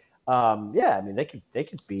 I mean, they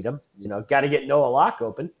could beat them. Got to get Noah Locke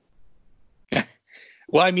open.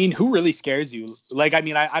 Well, I mean, who really scares you? I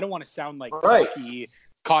mean, I don't want to sound like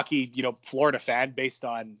cocky, Florida fan based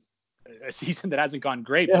on a season that hasn't gone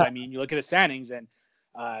great. Yeah. But I mean, you look at the standings and,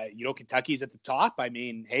 Kentucky's at the top. I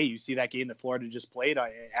mean, hey, you see that game that Florida just played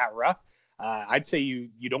at Rupp. I'd say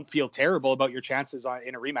you don't feel terrible about your chances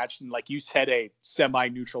in a rematch. And like you said, a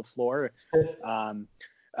semi-neutral floor.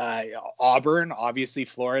 Auburn, obviously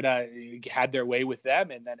Florida had their way with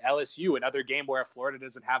them. And then LSU, another game where Florida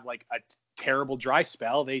doesn't have a terrible dry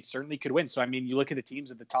spell, they certainly could win. So, I mean, you look at the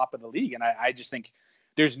teams at the top of the league, and I just think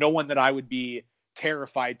there's no one that I would be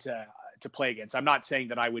terrified to play against. I'm not saying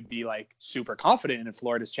that I would be super confident in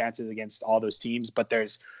Florida's chances against all those teams, but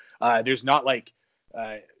there's not the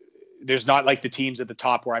teams at the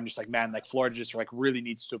top where I'm just man, Florida just really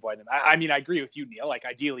needs to avoid them. I mean, I agree with you, Neil.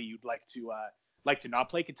 Ideally you'd like to not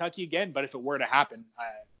play Kentucky again, but if it were to happen,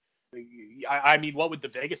 I mean, what would the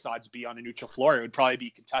Vegas odds be on a neutral floor? It would probably be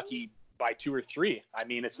Kentucky by 2 or 3. I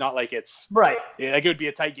mean, it's not like it's right. Like it would be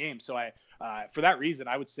a tight game. So for that reason,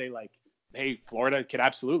 I would say like, hey, Florida could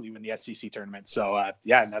absolutely win the SEC tournament. So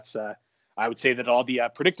yeah, and that's I would say that all the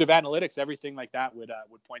predictive analytics, everything like that would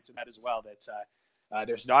point to that as well. That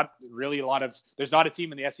there's not really there's not a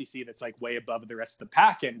team in the SEC that's like way above the rest of the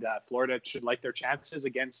pack, and Florida should like their chances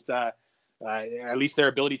against at least their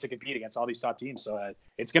ability to compete against all these top teams. So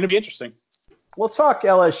it's going to be interesting. We'll talk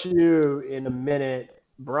LSU in a minute.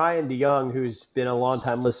 Brian DeYoung, who's been a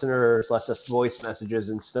longtime listener, has left us voice messages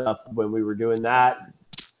and stuff when we were doing that.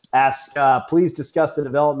 Ask, please discuss the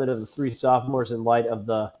development of the 3 sophomores in light of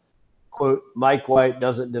the, quote, Mike White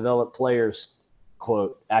doesn't develop players,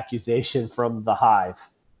 quote, accusation from the Hive.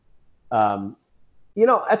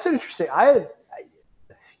 That's interesting.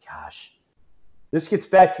 Gosh. This gets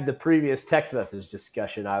back to the previous text message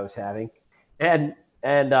discussion I was having. And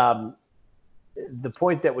the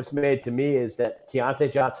point that was made to me is that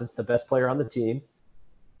Keontae Johnson's the best player on the team.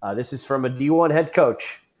 This is from a D1 head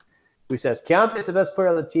coach who says, Keontae's the best player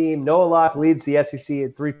on the team. Noah Locke leads the SEC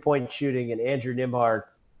in three-point shooting, and Andrew Nembhard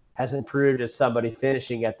has improved as somebody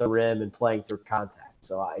finishing at the rim and playing through contact.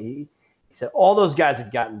 So he said all those guys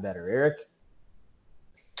have gotten better. Eric?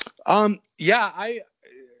 Yeah, I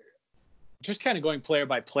just kind of going player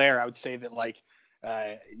by player, I would say that like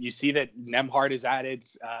you see that Nembhard has added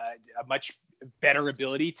a much better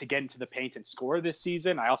ability to get into the paint and score this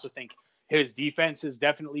season. I also think his defense has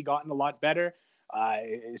definitely gotten a lot better,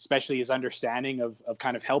 especially his understanding of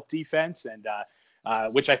kind of help defense, and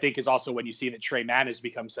which I think is also when you see that Trey Mann has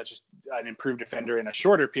become such an improved defender in a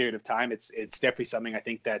shorter period of time. It's definitely something I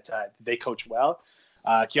think that they coach well.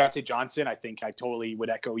 Keontae Johnson, I think I totally would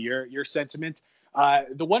echo your sentiment.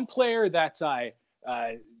 The one player that I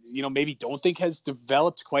maybe don't think has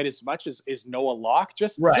developed quite as much is Noah Locke,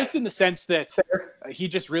 just in the sense that he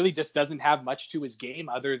just really just doesn't have much to his game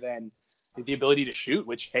other than the ability to shoot,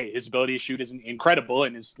 which, hey, his ability to shoot is incredible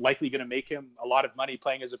and is likely going to make him a lot of money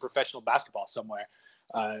playing as a professional basketball somewhere.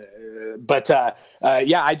 I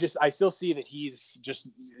still see that he's just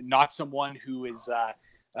not someone who is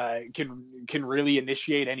can really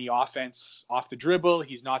initiate any offense off the dribble.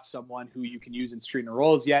 He's not someone who you can use in screen and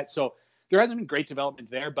rolls yet. So there hasn't been great development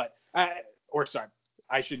there,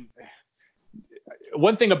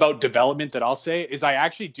 one thing about development that I'll say is I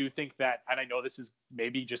actually do think that, and I know this is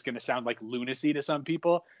maybe just going to sound like lunacy to some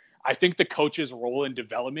people, I think the coach's role in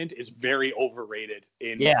development is very overrated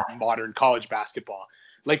in modern college basketball.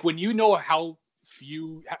 Like when you know how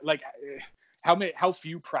few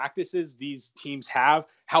practices these teams have,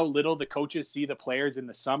 how little the coaches see the players in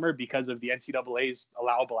the summer because of the NCAA's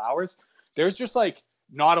allowable hours, there's just like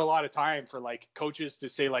not a lot of time for like coaches to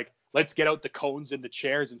say like, let's get out the cones and the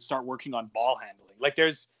chairs and start working on ball handling. Like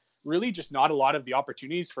there's really just not a lot of the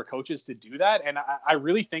opportunities for coaches to do that. And I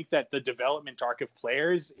really think that the development arc of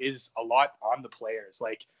players is a lot on the players.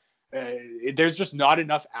 Like there's just not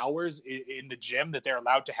enough hours in the gym that they're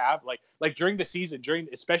allowed to have. Like during the season,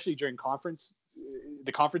 especially during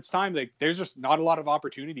the conference time, like there's just not a lot of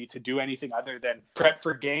opportunity to do anything other than prep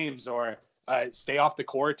for games or stay off the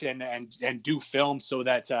court and do film so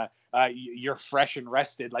that you're fresh and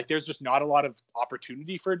rested. Like there's just not a lot of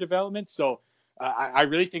opportunity for development. So I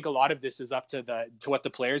really think a lot of this is up to what the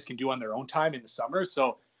players can do on their own time in the summer.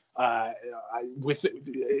 So while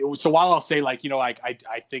I'll say like,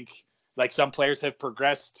 I think like some players have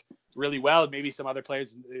progressed really well, and maybe some other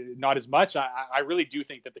players not as much. I really do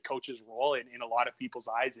think that the coach's role in a lot of people's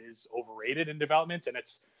eyes is overrated in development, and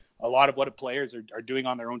it's a lot of what players are doing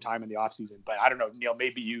on their own time in the offseason. But I don't know, Neil,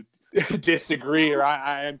 maybe you disagree, or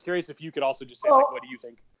I am curious if you could also just say, like, what do you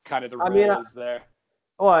think kind of the role is there?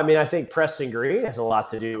 Well, I mean, I think Preston Green has a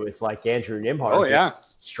lot to do with like Andrew Nembhard. Oh, yeah.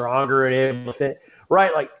 Stronger and able to fit.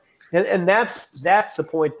 Right. Like, and that's the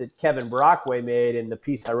point that Kevin Brockway made in the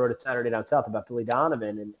piece I wrote at Saturday Down South about Billy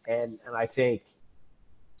Donovan. And I think,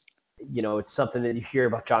 it's something that you hear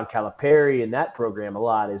about John Calipari and that program a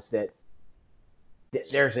lot, is that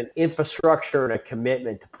there's an infrastructure and a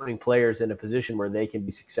commitment to putting players in a position where they can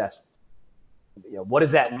be successful. What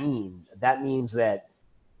does that mean? That means that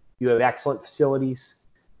you have excellent facilities,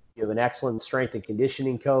 you have an excellent strength and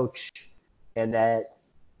conditioning coach, and that,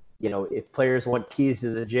 if players want keys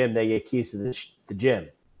to the gym, they get keys to the gym.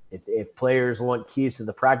 If players want keys to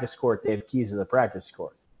the practice court, they have keys to the practice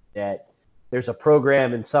court. That there's a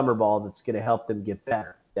program in summer ball that's going to help them get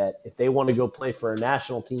better. That if they want to go play for a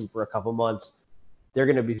national team for a couple months, they're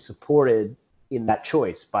going to be supported in that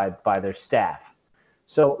choice by their staff.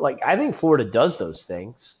 So, like, I think Florida does those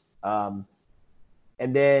things. And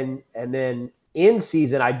then in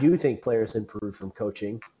season, I do think players improve from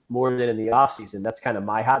coaching. more than in the offseason. That's kind of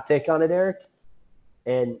my hot take on it, Eric.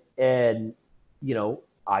 And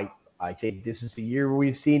I think this is the year where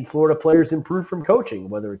we've seen Florida players improve from coaching,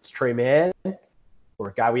 whether it's Trey Mann or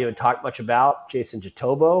a guy we haven't talked much about, Jason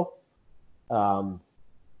Jatobo, or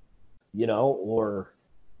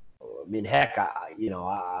I mean, heck,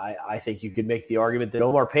 I think you could make the argument that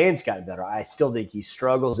Omar Payne's gotten better. I still think he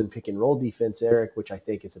struggles in pick and roll defense, Eric, which I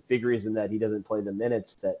think is a big reason that he doesn't play the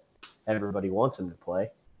minutes that everybody wants him to play.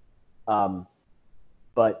 So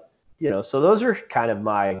those are kind of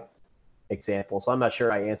my examples. I'm not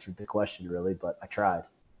sure I answered the question really, but I tried.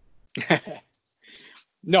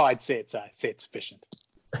 No, I'd say it's sufficient.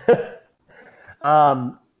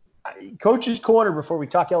 Coach's Corner before we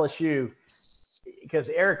talk LSU, because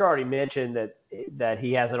Eric already mentioned that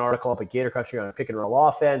he has an article up at Gator Country on pick and roll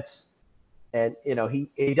offense, and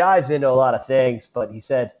he dives into a lot of things, but he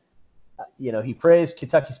said he praised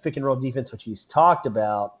Kentucky's pick and roll defense, which he's talked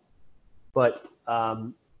about, but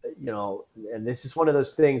and this is one of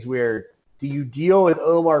those things where, do you deal with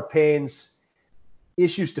Omar Payne's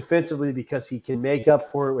issues defensively because he can make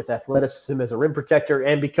up for it with athleticism as a rim protector,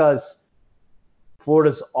 and because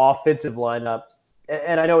Florida's offensive lineup,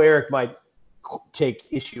 and I know Eric might take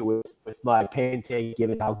issue with my Payne take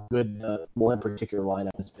given how good the one particular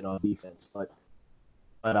lineup has been on defense, but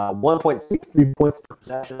 1.63 points per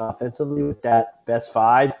possession offensively with that best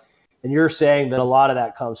five, and you're saying that a lot of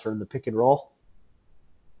that comes from the pick and roll?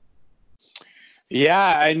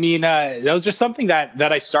 Yeah, I mean, that was just something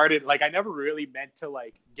that I started. Like, I never really meant to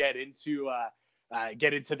get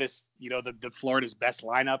into this, the Florida's best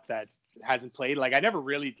lineup that hasn't played. Like, I never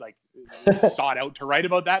really sought out to write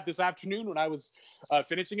about that this afternoon when I was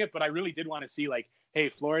finishing it. But I really did want to see hey,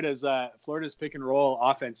 Florida's pick and roll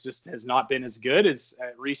offense just has not been as good as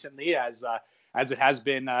recently as it has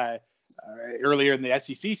been earlier in the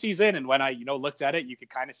SEC season. And when I looked at it, you could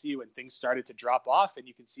kind of see when things started to drop off, and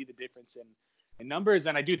you can see the difference in numbers.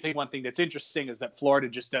 And I do think one thing that's interesting is that Florida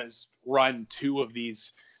just does run two of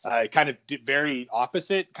these kind of very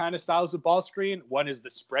opposite kind of styles of ball screen. One is the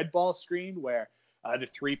spread ball screen, where the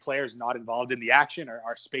three players not involved in the action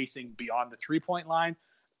are spacing beyond the 3-point line.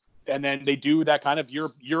 And then they do that kind of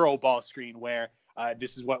Euro ball screen, where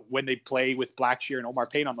this is when they play with Blackshear and Omar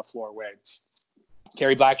Payne on the floor, where it's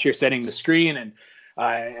Kerry Blackshear setting the screen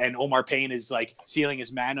and Omar Payne is sealing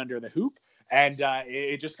his man under the hoop. And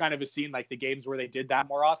it just kind of has seemed like the games where they did that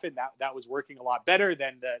more often, that was working a lot better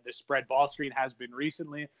than the spread ball screen has been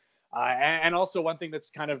recently. And also one thing that's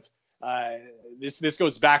kind of this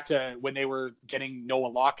goes back to when they were getting Noah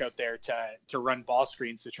Locke out there to run ball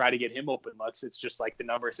screens to try to get him open looks. It's just the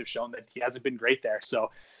numbers have shown that he hasn't been great there.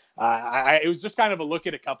 So it was just kind of a look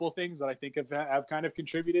at a couple of things that I think have kind of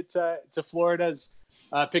contributed to Florida's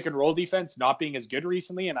pick and roll defense not being as good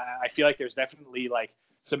recently. And I feel like there's definitely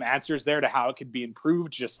some answers there to how it could be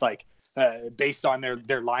improved, just based on their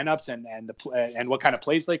lineups and what kind of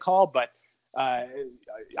plays they call. But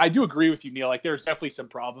I do agree with you, Neil. There's definitely some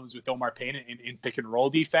problems with Omar Payne in pick and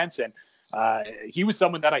roll defense, and he was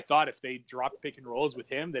someone that I thought if they dropped pick and rolls with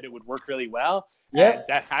him, that it would work really well. Yeah, and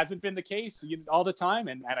that hasn't been the case all the time,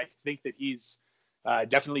 and I think that he's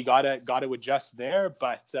definitely got to adjust there.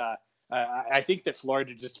 But I think that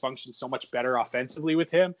Florida just functions so much better offensively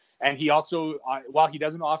with him. And he also, while he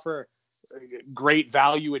doesn't offer great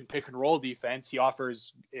value in pick and roll defense, he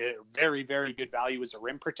offers very, very good value as a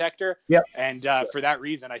rim protector. Yep. And for that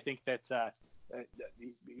reason, I think that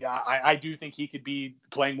I do think he could be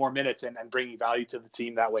playing more minutes and bringing value to the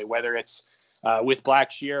team that way, whether it's with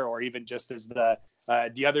Blackshear or even just as the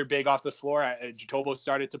other big off the floor. Jatobo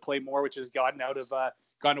started to play more, which has gone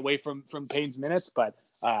away from Payne's minutes. But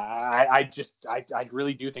I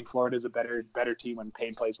really do think Florida is a better team when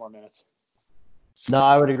Payne plays more minutes. No,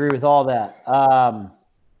 I would agree with all that.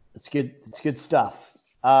 It's good. It's good stuff.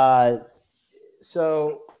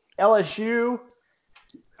 So LSU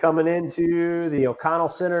coming into the O'Connell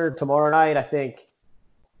Center tomorrow night, I think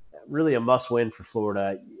really a must-win for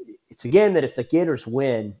Florida. It's a game that if the Gators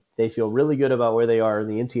win, they feel really good about where they are in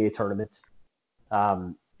the NCAA tournament.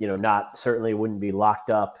 Not certainly wouldn't be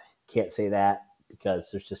locked up. Can't say that,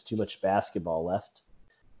 because there's just too much basketball left.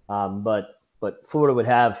 But Florida would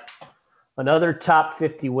have another top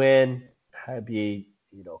 50 win. That'd be,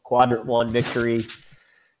 quadrant one victory.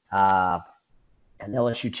 An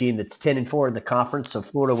LSU team that's 10-4 in the conference. So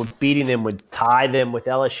Florida beating them would tie them with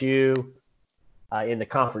LSU in the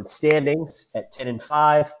conference standings at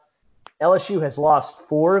 10-5. LSU has lost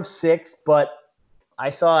 4 of 6, but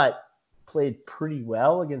I thought played pretty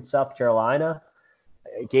well against South Carolina.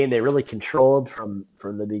 A game they really controlled from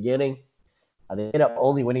the beginning. They ended up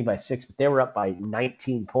only winning by 6, but they were up by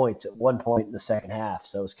 19 points at one point in the second half.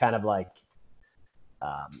 So it was kind of like,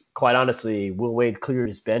 quite honestly, Will Wade cleared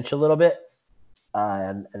his bench a little bit,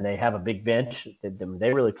 and they have a big bench.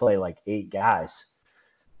 They really play like 8 guys.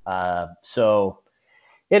 So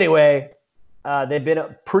anyway, they've been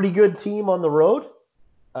a pretty good team on the road.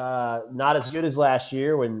 Not as good as last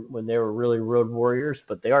year when they were really road warriors,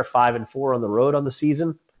 but they are 5-4 on the road on the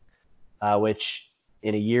season, which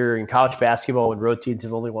in a year in college basketball when road teams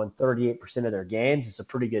have only won 38% of their games, it's a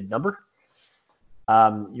pretty good number.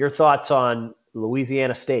 Your thoughts on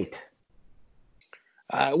Louisiana State?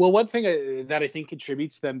 Well, one thing that I think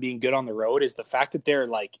contributes to them being good on the road is the fact that they're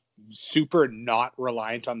like super not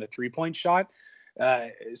reliant on the 3-point shot.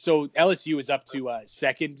 So LSU is up to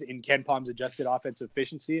second in KenPom's adjusted offensive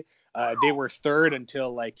efficiency. They were third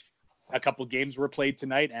until like a couple games were played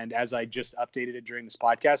tonight, and as I just updated it during this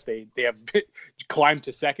podcast, they have climbed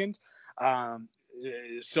to second.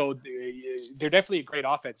 So they're definitely a great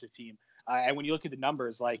offensive team. And when you look at the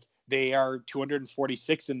numbers, like they are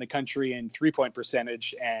 246 in the country in 3-point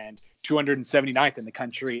percentage and 279th in the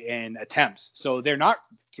country in attempts. So they're not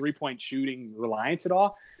 3-point shooting reliant at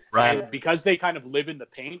all. Right. And because they kind of live in the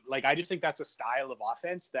paint, like I just think that's a style of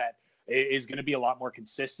offense that is going to be a lot more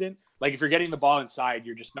consistent. Like if you're getting the ball inside,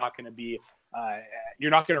 you're just not going to be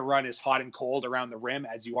you're not going to run as hot and cold around the rim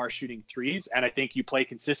as you are shooting threes. And I think you play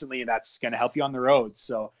consistently, and that's going to help you on the road.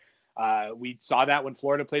 So we saw that when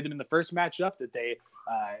Florida played them in the first matchup, that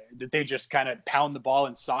they just kind of pound the ball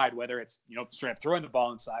inside, whether it's, you know, straight up throwing the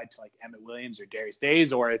ball inside to like Emmett Williams or Darius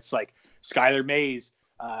Days, or it's like Skylar Mays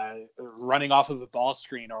running off of a ball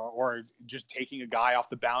screen, or just taking a guy off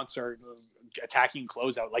the bounce or attacking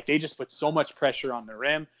closeout. Like they just put so much pressure on the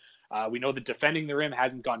rim. We know that defending the rim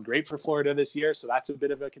hasn't gone great for Florida this year, so that's a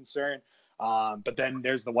bit of a concern. But then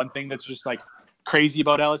there's the one thing that's just like crazy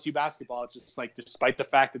about LSU basketball. It's just like, despite the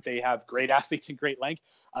fact that they have great athletes and great length,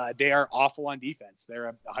 they are awful on defense.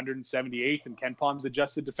 They're 178th in KenPom's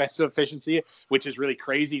adjusted defensive efficiency, which is really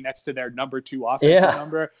crazy next to their number 2 offensive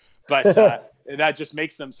number. But that just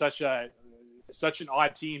makes them such an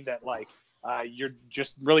odd team that like you're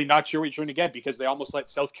just really not sure what you're going to get, because they almost let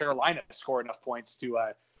South Carolina score enough points to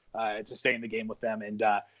stay in the game with them. And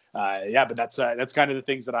but that's kind of the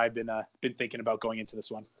things that I've been thinking about going into this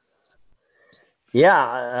one.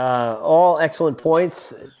 Yeah, all excellent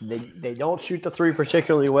points. They don't shoot the 3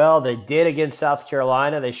 particularly well. They did against South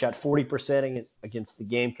Carolina. They shot 40% against the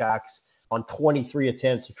Gamecocks on 23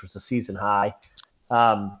 attempts, which was a season high.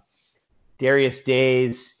 Darius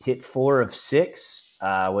Days hit 4 of 6,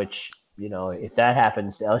 which, you know, if that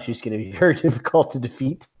happens, LSU is going to be very difficult to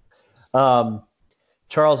defeat.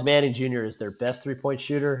 Charles Manning Jr. is their best 3-point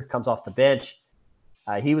shooter, comes off the bench.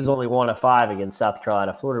 He was only 1 of 5 against South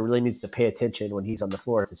Carolina. Florida really needs to pay attention when he's on the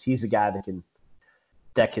floor, because he's a guy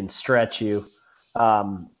that can stretch you.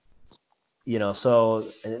 You know, so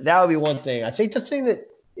that would be one thing. I think the thing that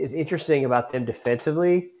is interesting about them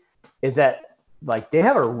defensively is that, like, they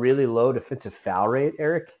have a really low defensive foul rate,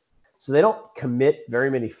 Eric. So they don't commit very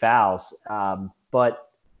many fouls, but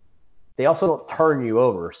they also don't turn you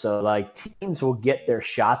over. So, like, teams will get their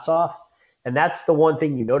shots off. And that's the one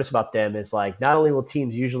thing you notice about them is, like, not only will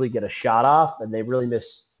teams usually get a shot off, and they really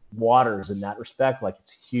miss Waters in that respect. Like,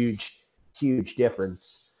 it's a huge, huge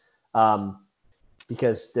difference,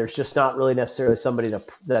 because there's just not really necessarily somebody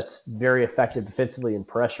that's very effective defensively in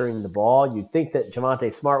pressuring the ball. You'd think that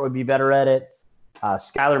Javonte Smart would be better at it.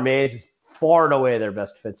 Skylar Mays is far and away their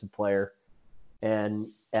best defensive player. And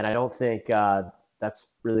I don't think that's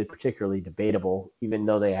really particularly debatable, even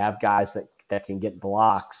though they have guys that can get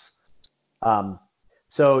blocks.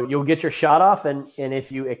 So you'll get your shot off, and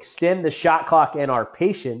if you extend the shot clock and are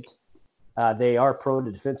patient, they are prone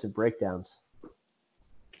to defensive breakdowns.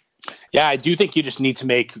 Yeah, I do think you just need to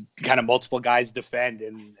make kind of multiple guys defend.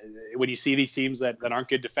 And when you see these teams that aren't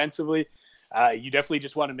good defensively, you definitely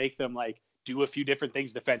just want to make them like do a few different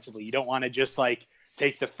things defensively. You don't want to just like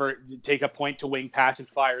take a point to wing pass and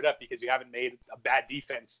fire it up because you haven't made a bad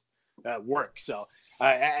defense work. So,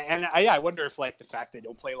 I wonder if like the fact they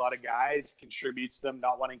don't play a lot of guys contributes to them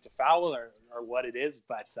not wanting to foul or what it is.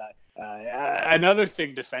 But another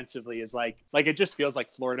thing defensively is like it just feels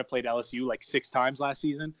like Florida played LSU like 6 times last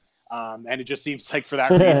season. And it just seems like for that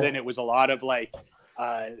reason, it was a lot of like,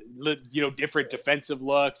 different defensive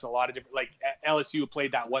looks, a lot of different, like LSU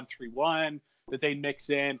played that 1-3-1 that they mix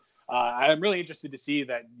in. I'm really interested to see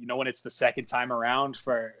that, when it's the second time around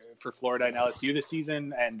for Florida and LSU this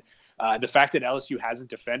season. And the fact that LSU hasn't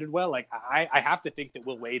defended well, like I have to think that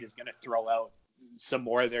Will Wade is going to throw out some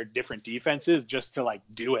more of their different defenses just to like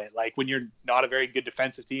do it. Like when you're not a very good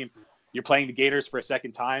defensive team, you're playing the Gators for a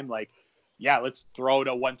second time, like let's throw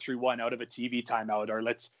to 1-3-1 out of a TV timeout, or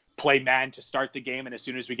let's play man to start the game, and as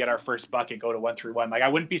soon as we get our first bucket, go to 1-3-1. Like, I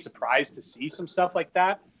wouldn't be surprised to see some stuff like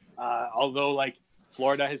that. Although, like,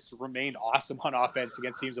 Florida has remained awesome on offense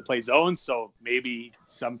against teams that play zone, so maybe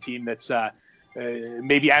some team that's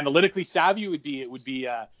maybe analytically savvy would be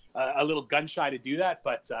a little gun shy to do that.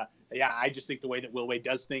 But I just think the way that Will Wade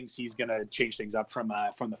does things, he's going to change things up from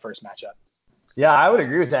the first matchup. Yeah, I would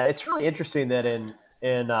agree with that. It's really interesting that in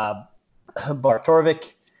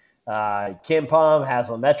Bartorvik, KenPom,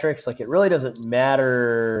 Haslametrics, like, it really doesn't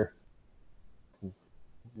matter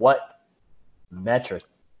what metric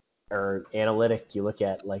or analytic you look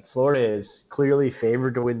at. Like, Florida is clearly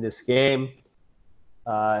favored to win this game.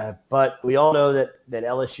 But we all know that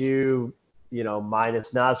LSU,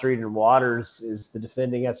 minus Nasreed and Waters, is the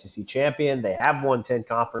defending SEC champion. They have won 10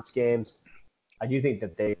 conference games. I do think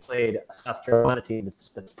that they played a South Carolina team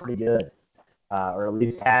that's pretty good, or at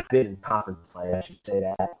least have been in conference play, I should say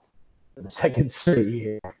that, for the second straight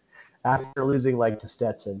year after losing, like, to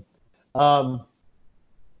Stetson. I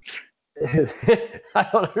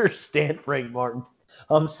don't understand Frank Martin.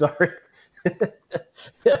 I'm sorry. I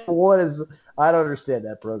don't understand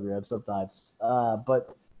that program sometimes.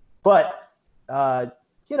 But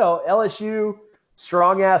LSU,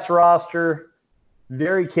 strong ass roster,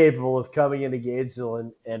 very capable of coming into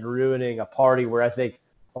Gainesville and ruining a party where I think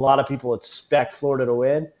a lot of people expect Florida to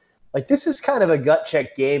win. Like, this is kind of a gut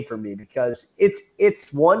check game for me, because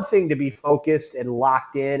it's one thing to be focused and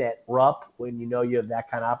locked in at Rupp when you know you have that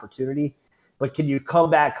kind of opportunity, but can you come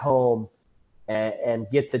back home and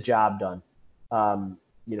get the job done?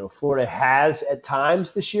 Florida has at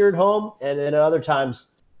times this year at home, and then at other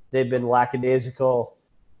times they've been lackadaisical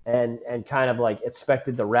and kind of like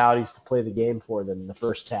expected the Rowdies to play the game for them in the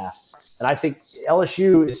first half. And I think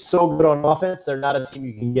LSU is so good on offense, they're not a team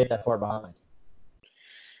you can get that far behind.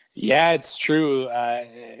 Yeah, it's true.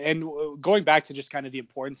 And going back to just kind of the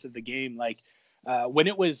importance of the game, like,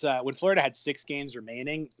 when Florida had 6 games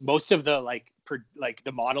remaining, most of the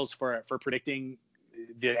the models for predicting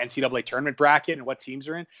the NCAA tournament bracket and what teams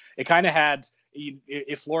are in, it kind of had,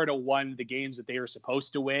 if Florida won the games that they were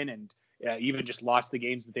supposed to win, and even just lost the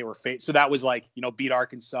games that they were so that was like, beat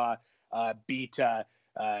Arkansas, beat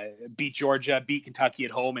Georgia, beat Kentucky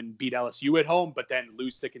at home, and beat LSU at home, but then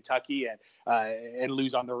lose to Kentucky and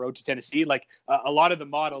lose on the road to Tennessee. Like, a lot of the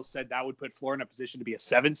models said that would put Florida in a position to be a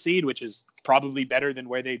 7 seed, which is probably better than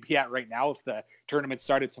where they'd be at right now if the tournament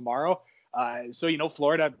started tomorrow. So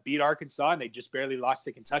Florida beat Arkansas, and they just barely lost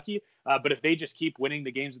to Kentucky. But if they just keep winning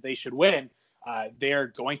the games that they should win, they're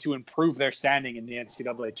going to improve their standing in the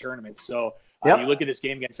NCAA tournament. So you look at this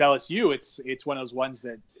game against LSU, it's one of those ones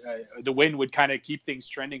that the win would kind of keep things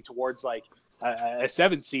trending towards like a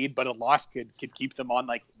 7 seed, but a loss could keep them on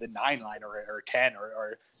like the 9 line or 10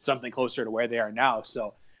 or something closer to where they are now.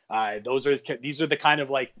 So these are the kind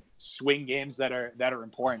of like swing games that are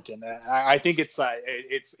important, and I think it's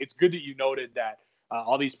good that you noted that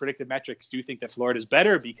all these predictive metrics do think that Florida is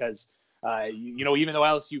better, because even though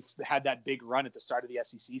LSU had that big run at the start of the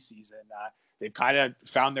SEC season, they've kind of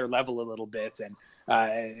found their level a little bit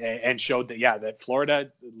and showed that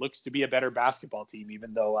Florida looks to be a better basketball team,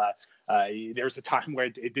 even though there was a time where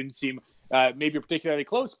it didn't seem maybe particularly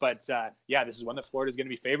close. But this is one that Florida is going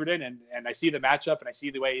to be favored in, and I see the matchup, and I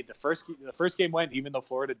see the way the first game went. Even though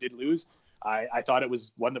Florida did lose, I thought it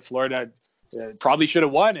was one that Florida probably should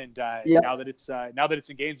have won. And now that it's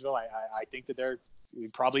in Gainesville, I think that they're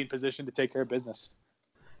probably in position to take care of business.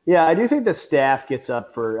 Yeah, I do think the staff gets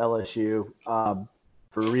up for LSU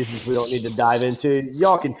for reasons we don't need to dive into.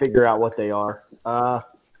 Y'all can figure out what they are.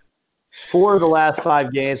 4 of the last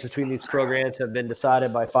 5 games between these programs have been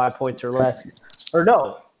decided by 5 points or less. Or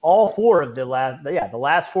no, all 4 of the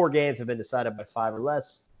last 4 games have been decided by 5 or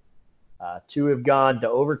less. 2 have gone to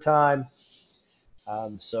overtime.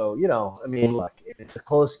 Look, if it's a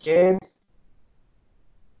close game,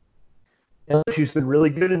 LSU's been really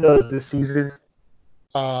good in those this season.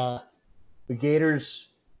 The Gators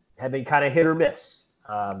have been kind of hit or miss.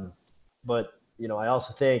 But I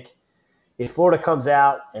also think if Florida comes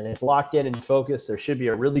out and it's locked in and focused, there should be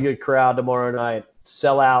a really good crowd tomorrow night.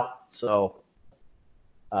 Sell out. So,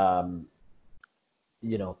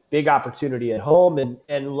 big opportunity at home.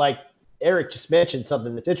 And like Eric just mentioned,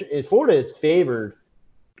 something that's interesting. Florida is favored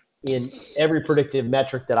in every predictive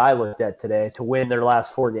metric that I looked at today to win their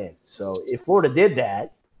last 4 games. So if Florida did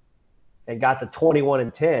that and got to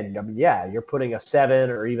 21-10, you're putting a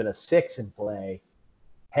 7 or even a 6 in play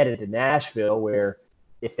headed to Nashville, where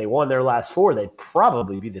if they won their last 4, they'd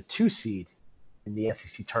probably be the 2 seed in the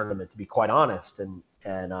SEC tournament, to be quite honest. And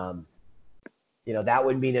that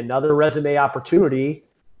would mean another resume opportunity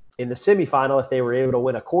in the semifinal if they were able to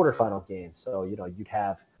win a quarterfinal game. So, you'd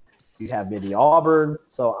have maybe Auburn.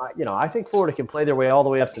 So, I think Florida can play their way all the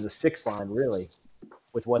way up to the 6th line, really,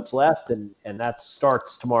 with what's left, and that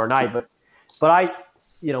starts tomorrow night. But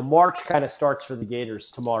March kind of starts for the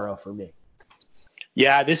Gators tomorrow for me.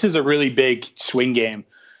 Yeah, this is a really big swing game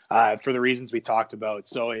for the reasons we talked about.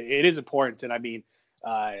 So it is important. And I mean,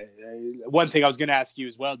 one thing I was going to ask you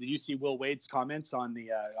as well, did you see Will Wade's comments on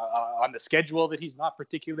the schedule that he's not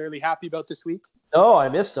particularly happy about this week? No, I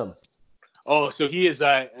missed him. Oh, so he is.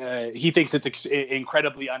 He thinks it's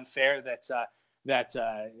incredibly unfair that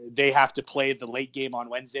they have to play the late game on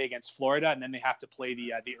Wednesday against Florida, and then they have to play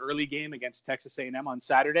the early game against Texas A&M on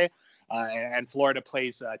Saturday, and Florida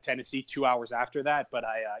plays Tennessee 2 hours after that. But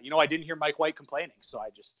I didn't hear Mike White complaining, so I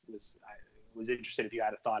just was interested if you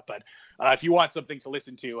had a thought. But if you want something to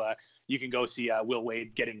listen to, you can go see Will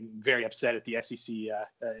Wade getting very upset at the SEC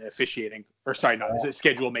officiating, or sorry, not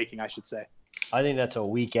schedule making, I should say. I think that's a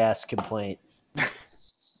weak ass complaint.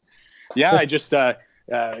 Yeah, I just I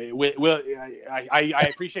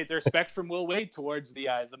appreciate the respect from Will Wade towards the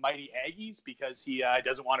mighty Aggies, because he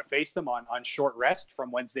doesn't want to face them on short rest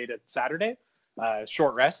from Wednesday to Saturday.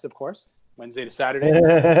 Short rest, of course, Wednesday to Saturday.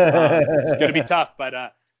 It's going to be tough, but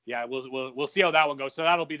yeah, we'll see how that one goes. So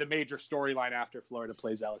that'll be the major storyline after Florida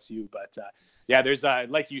plays LSU. But yeah, there's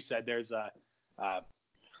like you said, there's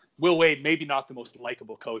Will Wade, maybe not the most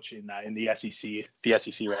likable coach in the SEC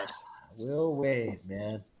ranks. Will Wade,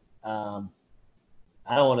 man. I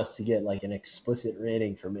don't want us to get like an explicit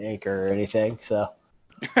rating from Anchor or anything. So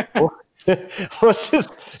we'll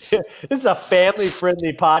just, this is a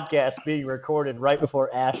family-friendly podcast being recorded right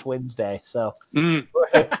before Ash Wednesday. So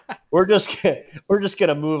we're just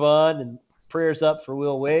gonna move on, and prayers up for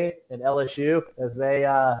Will Wade and LSU as they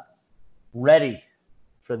ready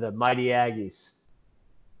for the mighty Aggies.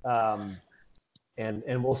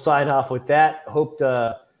 And we'll sign off with that. Hope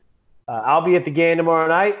to. I'll be at the game tomorrow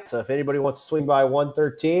night, so if anybody wants to swing by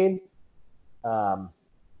 113, a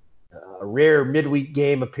rare midweek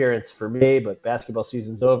game appearance for me, but basketball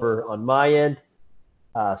season's over on my end.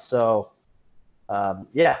 Yeah,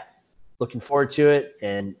 looking forward to it,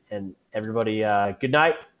 and everybody, good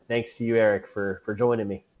night. Thanks to you, Eric, for joining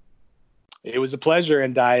me. It was a pleasure,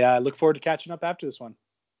 and I look forward to catching up after this one.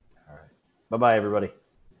 All right. Bye-bye, everybody.